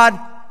God,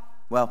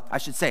 well, I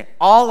should say,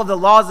 all of the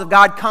laws of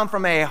God come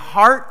from a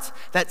heart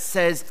that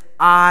says,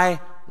 I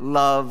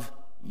love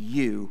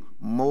you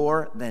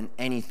more than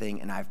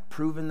anything. And I've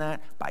proven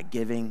that by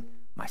giving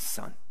my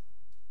son.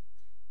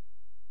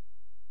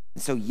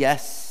 And so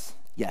yes,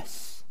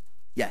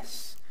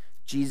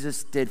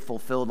 Jesus did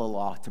fulfill the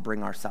law to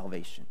bring our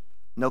salvation.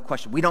 No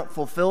question. We don't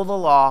fulfill the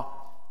law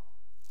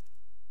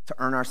to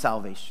earn our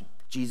salvation.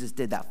 Jesus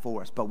did that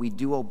for us. But we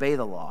do obey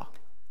the law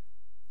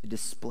to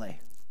display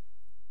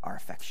our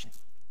affection.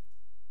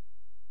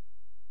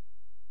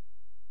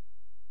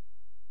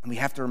 And we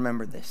have to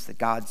remember this, that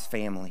God's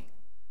family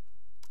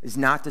is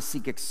not to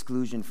seek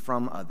exclusion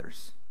from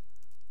others,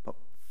 but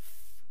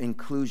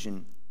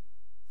inclusion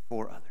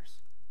for others.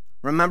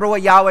 Remember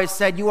what Yahweh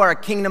said, you are a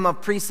kingdom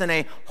of priests and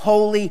a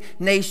holy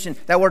nation.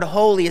 That word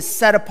holy is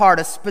set apart,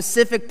 a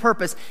specific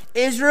purpose.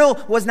 Israel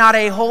was not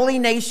a holy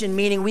nation,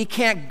 meaning we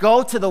can't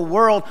go to the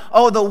world.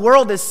 Oh, the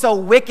world is so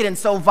wicked and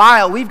so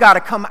vile. We've got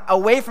to come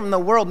away from the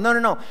world.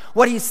 No.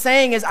 What he's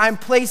saying is, I'm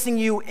placing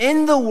you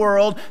in the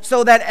world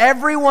so that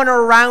everyone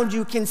around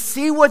you can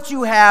see what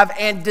you have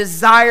and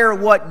desire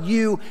what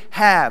you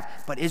have.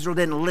 But Israel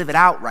didn't live it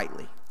out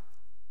rightly.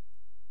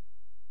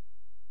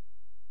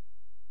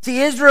 See,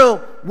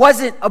 Israel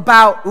was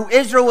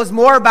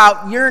more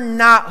about, you're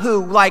not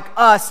who, like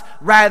us,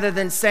 rather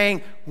than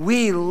saying,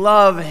 we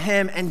love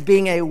him and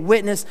being a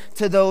witness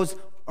to those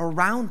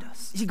around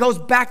us. He goes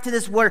back to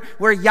this word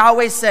where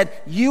Yahweh said,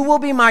 you will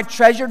be my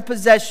treasured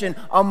possession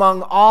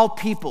among all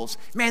peoples.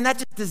 Man, that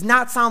just does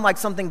not sound like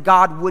something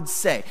God would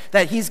say,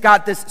 that he's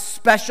got this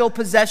special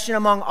possession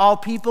among all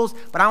peoples.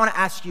 But I want to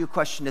ask you a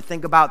question to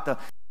think about the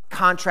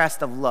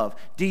contrast of love.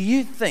 Do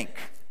you think,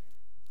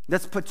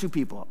 let's put two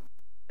people up.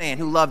 Man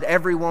who loved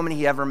every woman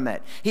he ever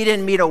met. He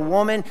didn't meet a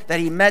woman that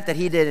he met that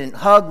he didn't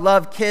hug,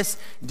 love, kiss,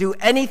 do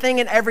anything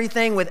and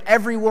everything with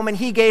every woman.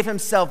 He gave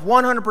himself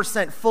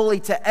 100% fully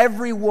to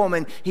every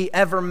woman he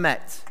ever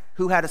met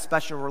who had a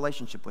special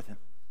relationship with him.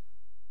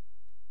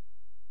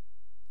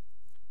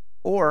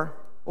 Or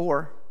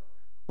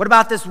what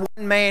about this one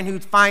man who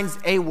finds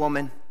a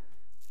woman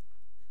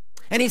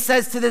and he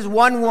says to this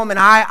one woman,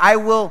 I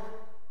will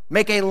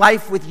make a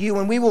life with you,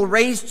 and we will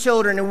raise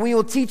children, and we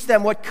will teach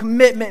them what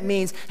commitment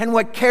means and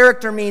what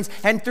character means.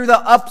 And through the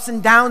ups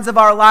and downs of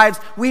our lives,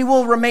 we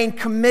will remain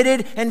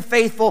committed and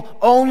faithful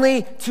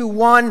only to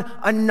one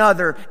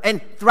another.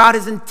 And throughout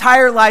his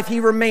entire life, he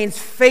remains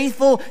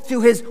faithful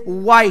to his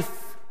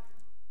wife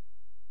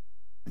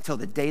until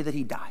the day that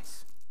he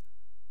dies.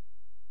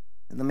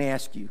 And let me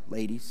ask you,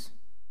 ladies,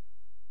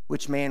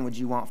 which man would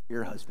you want for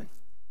your husband?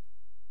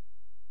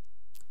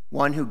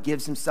 One who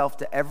gives himself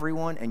to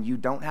everyone and you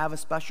don't have a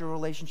special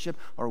relationship,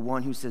 or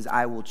one who says,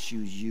 I will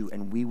choose you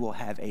and we will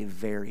have a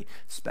very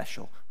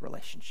special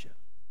relationship?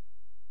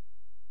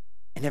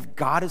 And if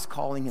God is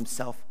calling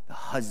himself the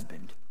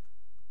husband,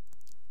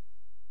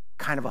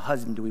 what kind of a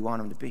husband do we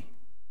want him to be?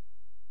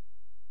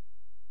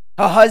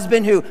 A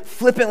husband who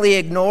flippantly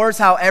ignores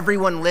how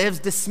everyone lives,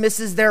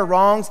 dismisses their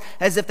wrongs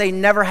as if they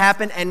never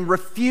happened, and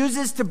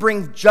refuses to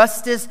bring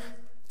justice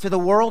to the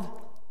world?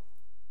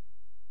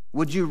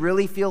 Would you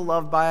really feel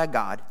loved by a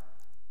God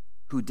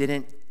who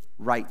didn't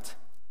right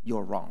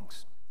your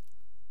wrongs?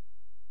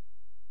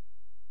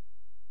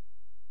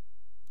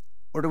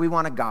 Or do we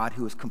want a God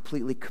who is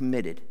completely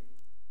committed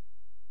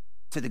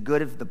to the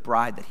good of the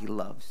bride that he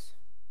loves?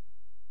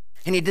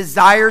 And he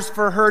desires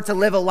for her to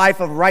live a life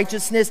of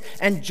righteousness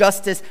and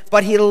justice,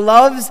 but he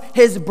loves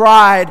his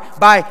bride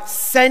by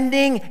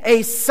sending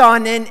a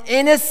son, an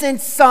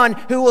innocent son,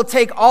 who will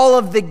take all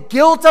of the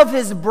guilt of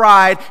his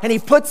bride and he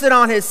puts it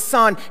on his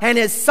son, and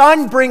his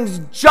son brings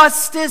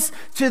justice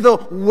to the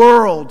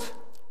world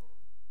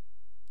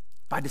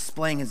by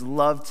displaying his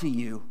love to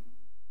you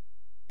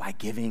by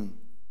giving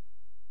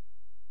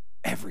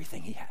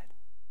everything he had.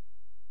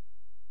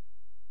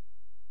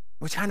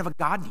 Which kind of a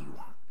God do you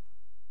want?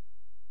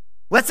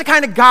 Well, that's the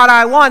kind of God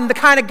I want, the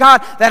kind of God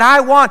that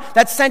I want,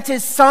 that sent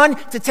his son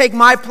to take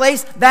my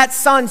place. That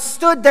son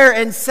stood there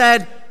and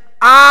said,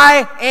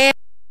 I am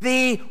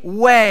the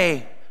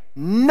way.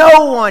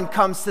 No one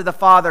comes to the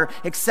Father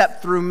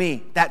except through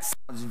me. That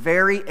sounds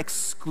very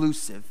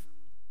exclusive,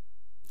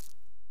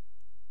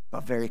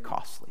 but very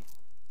costly.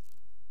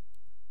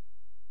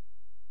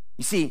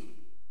 You see,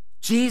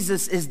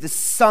 Jesus is the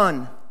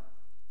Son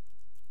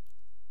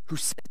who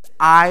said,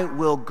 I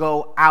will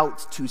go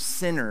out to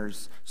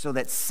sinners so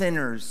that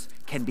sinners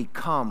can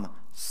become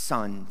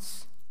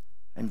sons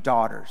and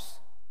daughters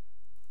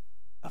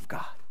of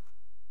God.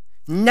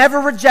 Never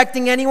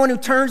rejecting anyone who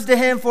turns to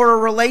him for a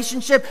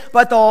relationship,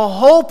 but the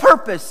whole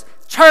purpose,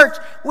 church,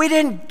 we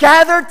didn't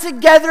gather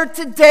together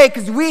today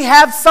because we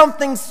have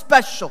something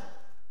special.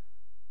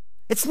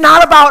 It's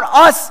not about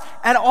us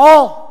at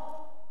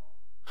all.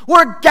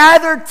 We're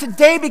gathered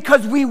today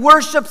because we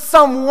worship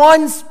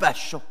someone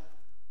special.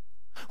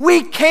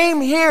 We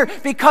came here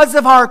because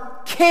of our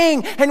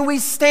King, and we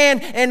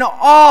stand in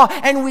awe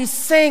and we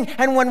sing.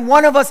 And when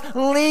one of us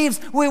leaves,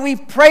 we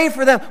pray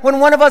for them. When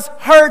one of us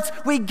hurts,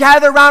 we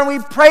gather around and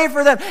we pray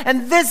for them.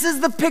 And this is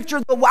the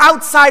picture the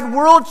outside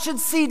world should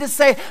see to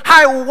say,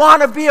 I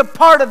want to be a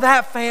part of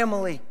that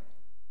family.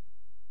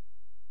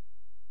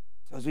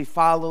 So as we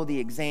follow the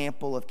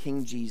example of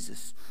King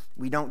Jesus,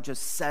 we don't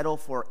just settle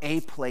for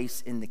a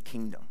place in the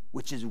kingdom,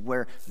 which is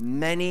where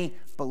many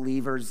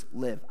believers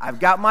live. I've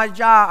got my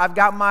job, I've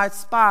got my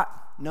spot.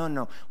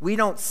 No. We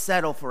don't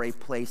settle for a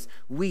place.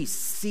 We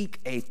seek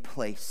a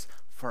place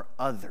for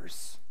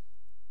others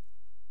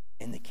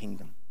in the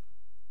kingdom.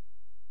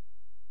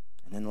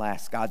 And then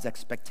last, God's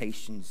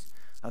expectations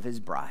of his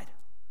bride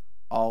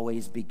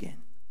always begin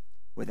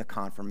with a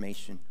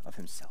confirmation of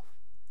himself.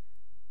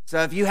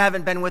 So if you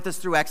haven't been with us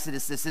through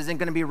Exodus, this isn't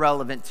going to be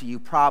relevant to you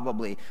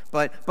probably.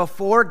 But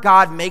before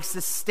God makes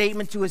this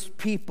statement to his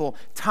people,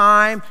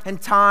 time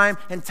and time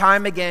and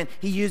time again,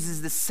 he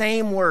uses the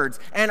same words.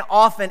 And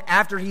often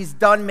after he's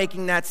done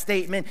making that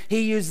statement,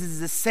 he uses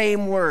the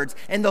same words.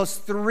 And those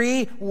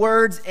three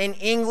words in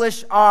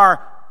English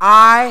are,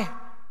 I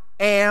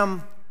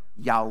am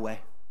Yahweh.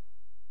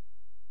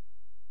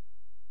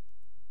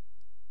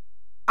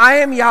 I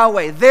am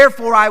Yahweh,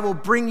 therefore I will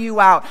bring you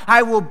out.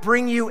 I will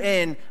bring you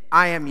in.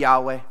 I am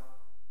Yahweh.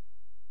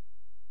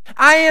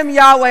 I am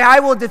Yahweh. I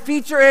will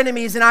defeat your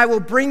enemies and I will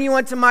bring you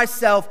unto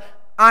myself.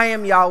 I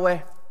am Yahweh.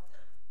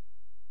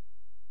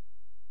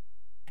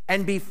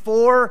 And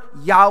before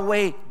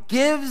Yahweh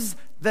gives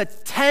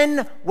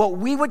what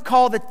we would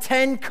call the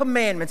 10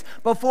 commandments,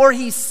 before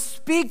he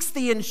speaks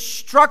the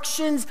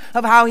instructions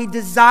of how he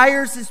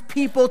desires his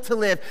people to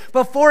live,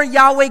 before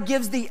Yahweh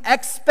gives the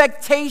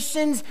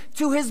expectations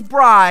to his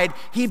bride,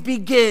 he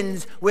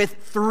begins with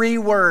 3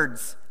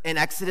 words in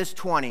Exodus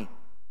 20.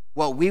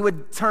 What we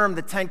would term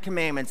the 10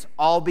 commandments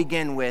all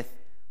begin with,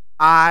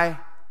 I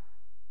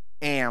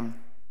am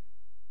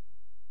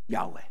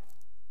Yahweh.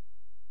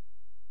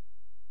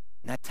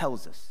 And that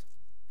tells us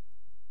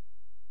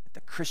the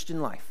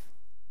Christian life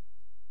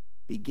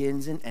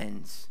begins and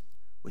ends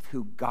with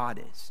who God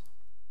is,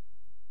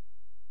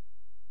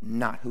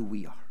 not who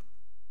we are.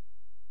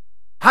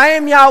 I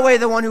am Yahweh,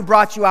 the one who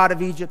brought you out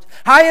of Egypt.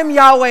 I am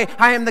Yahweh,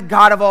 I am the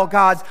God of all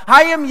gods.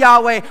 I am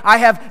Yahweh, I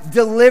have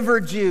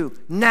delivered you.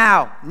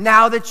 Now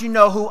that you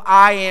know who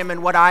I am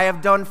and what I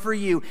have done for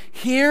you,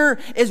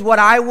 here is what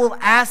I will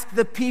ask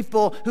the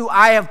people who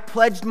I have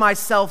pledged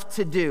myself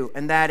to do,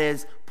 and that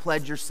is,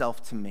 pledge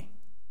yourself to me.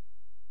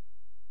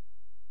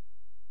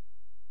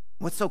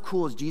 What's so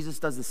cool is Jesus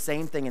does the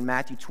same thing in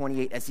Matthew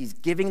 28 as he's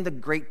giving the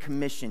Great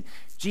Commission.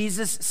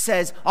 Jesus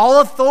says,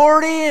 all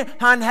authority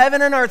on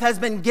heaven and earth has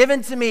been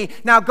given to me.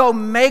 Now go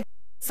make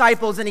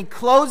disciples. And he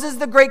closes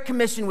the Great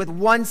Commission with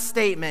one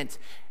statement.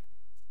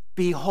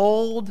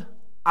 Behold,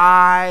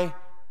 I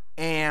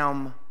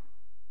am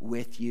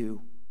with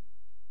you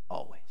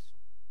always.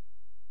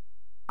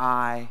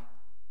 I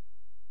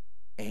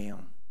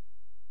am.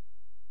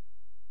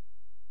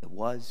 The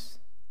was,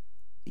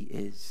 the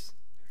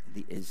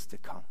is to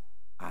come.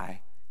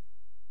 I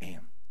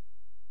am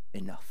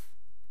enough.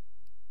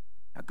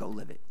 Now go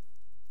live it.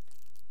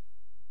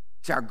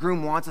 See, our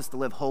groom wants us to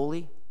live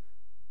holy,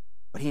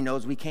 but he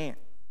knows we can't.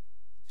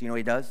 So you know what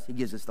he does? He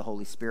gives us the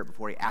Holy Spirit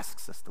before he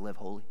asks us to live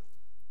holy.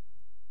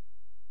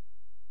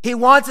 He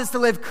wants us to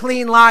live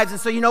clean lives. And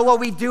so you know what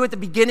we do at the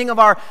beginning of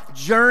our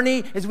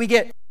journey is we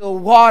get the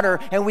water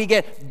and we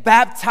get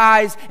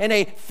baptized in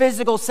a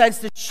physical sense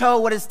to show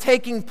what is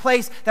taking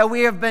place, that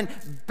we have been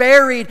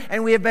buried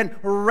and we have been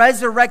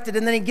resurrected.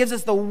 And then he gives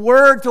us the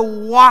word to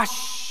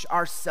wash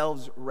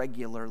ourselves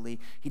regularly.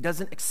 He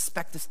doesn't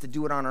expect us to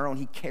do it on our own.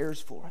 He cares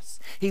for us.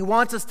 He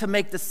wants us to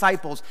make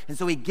disciples. And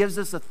so he gives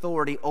us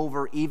authority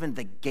over even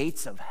the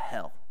gates of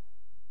hell.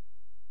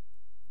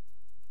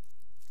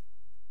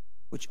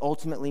 Which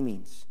ultimately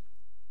means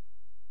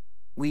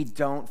we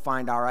don't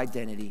find our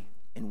identity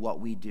in what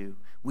we do.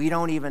 We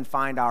don't even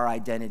find our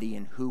identity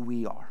in who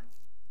we are.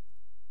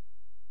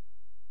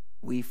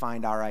 We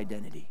find our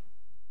identity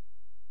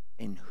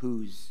in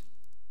whose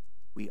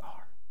we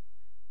are.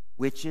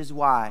 Which is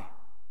why,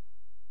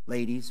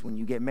 ladies, when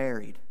you get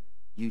married,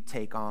 you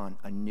take on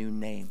a new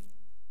name,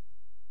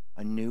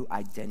 a new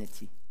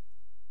identity.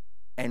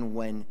 And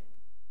when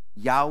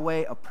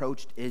Yahweh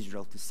approached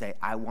Israel to say,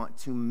 I want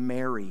to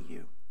marry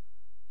you,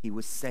 he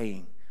was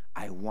saying,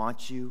 I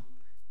want you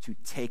to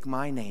take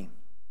my name,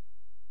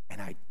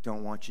 and I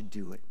don't want you to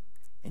do it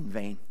in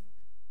vain.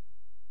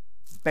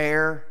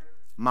 Bear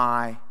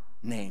my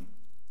name.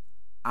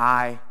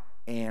 I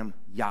am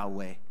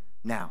Yahweh.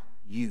 Now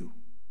you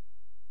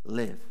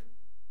live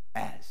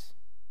as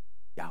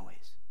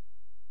Yahweh's.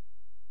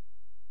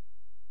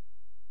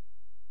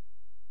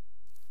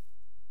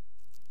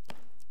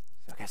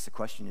 So I guess the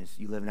question is,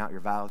 you living out your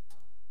vows?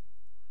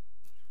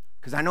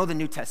 Because I know the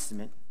New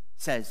Testament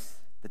says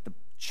that the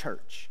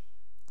church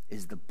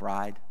is the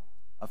bride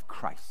of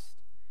Christ.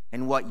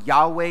 And what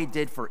Yahweh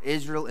did for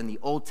Israel in the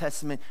Old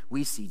Testament,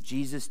 we see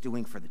Jesus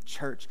doing for the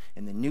church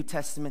in the New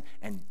Testament,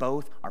 and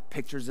both are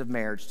pictures of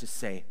marriage to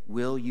say,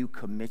 will you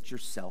commit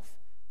yourself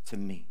to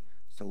me?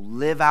 So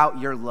live out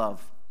your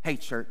love. Hey,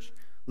 church,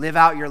 live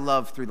out your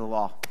love through the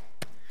law.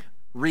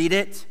 Read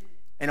it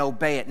and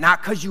obey it,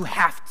 not because you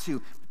have to,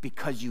 but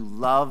because you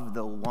love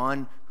the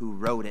one who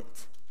wrote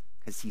it,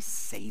 because he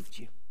saved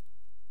you.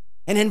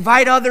 And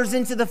invite others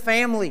into the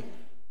family.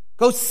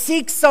 Go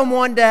seek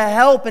someone to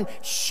help and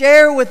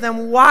share with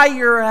them why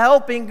you're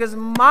helping, because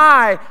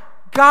my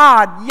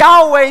God,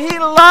 Yahweh, he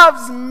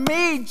loves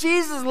me.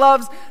 Jesus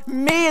loves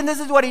me, and this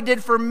is what he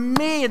did for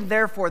me, and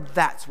therefore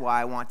that's why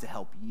I want to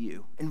help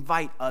you.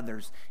 Invite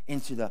others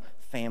into the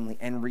family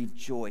and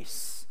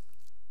rejoice.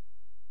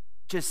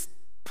 Just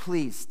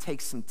please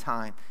take some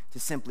time to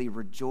simply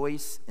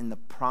rejoice in the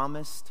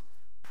promised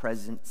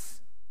presence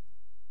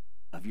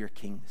of your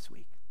King this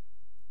week.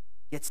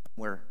 Get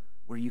somewhere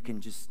where you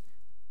can just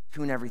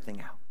tune everything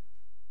out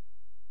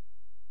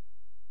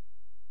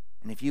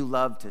And if you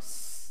love to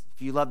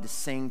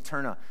sing,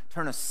 turn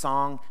a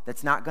song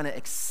that's not going to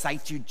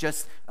excite you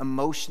just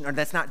emotion, or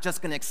that's not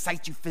just going to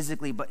excite you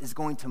physically, but is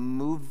going to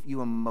move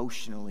you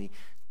emotionally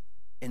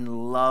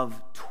in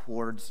love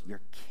towards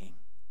your King.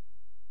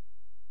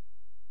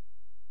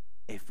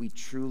 If we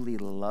truly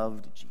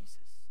loved Jesus,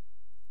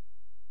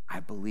 I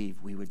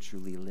believe we would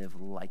truly live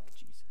like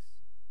Jesus.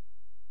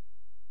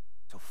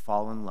 So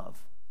fall in love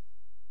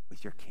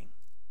with your King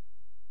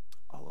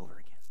all over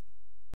again.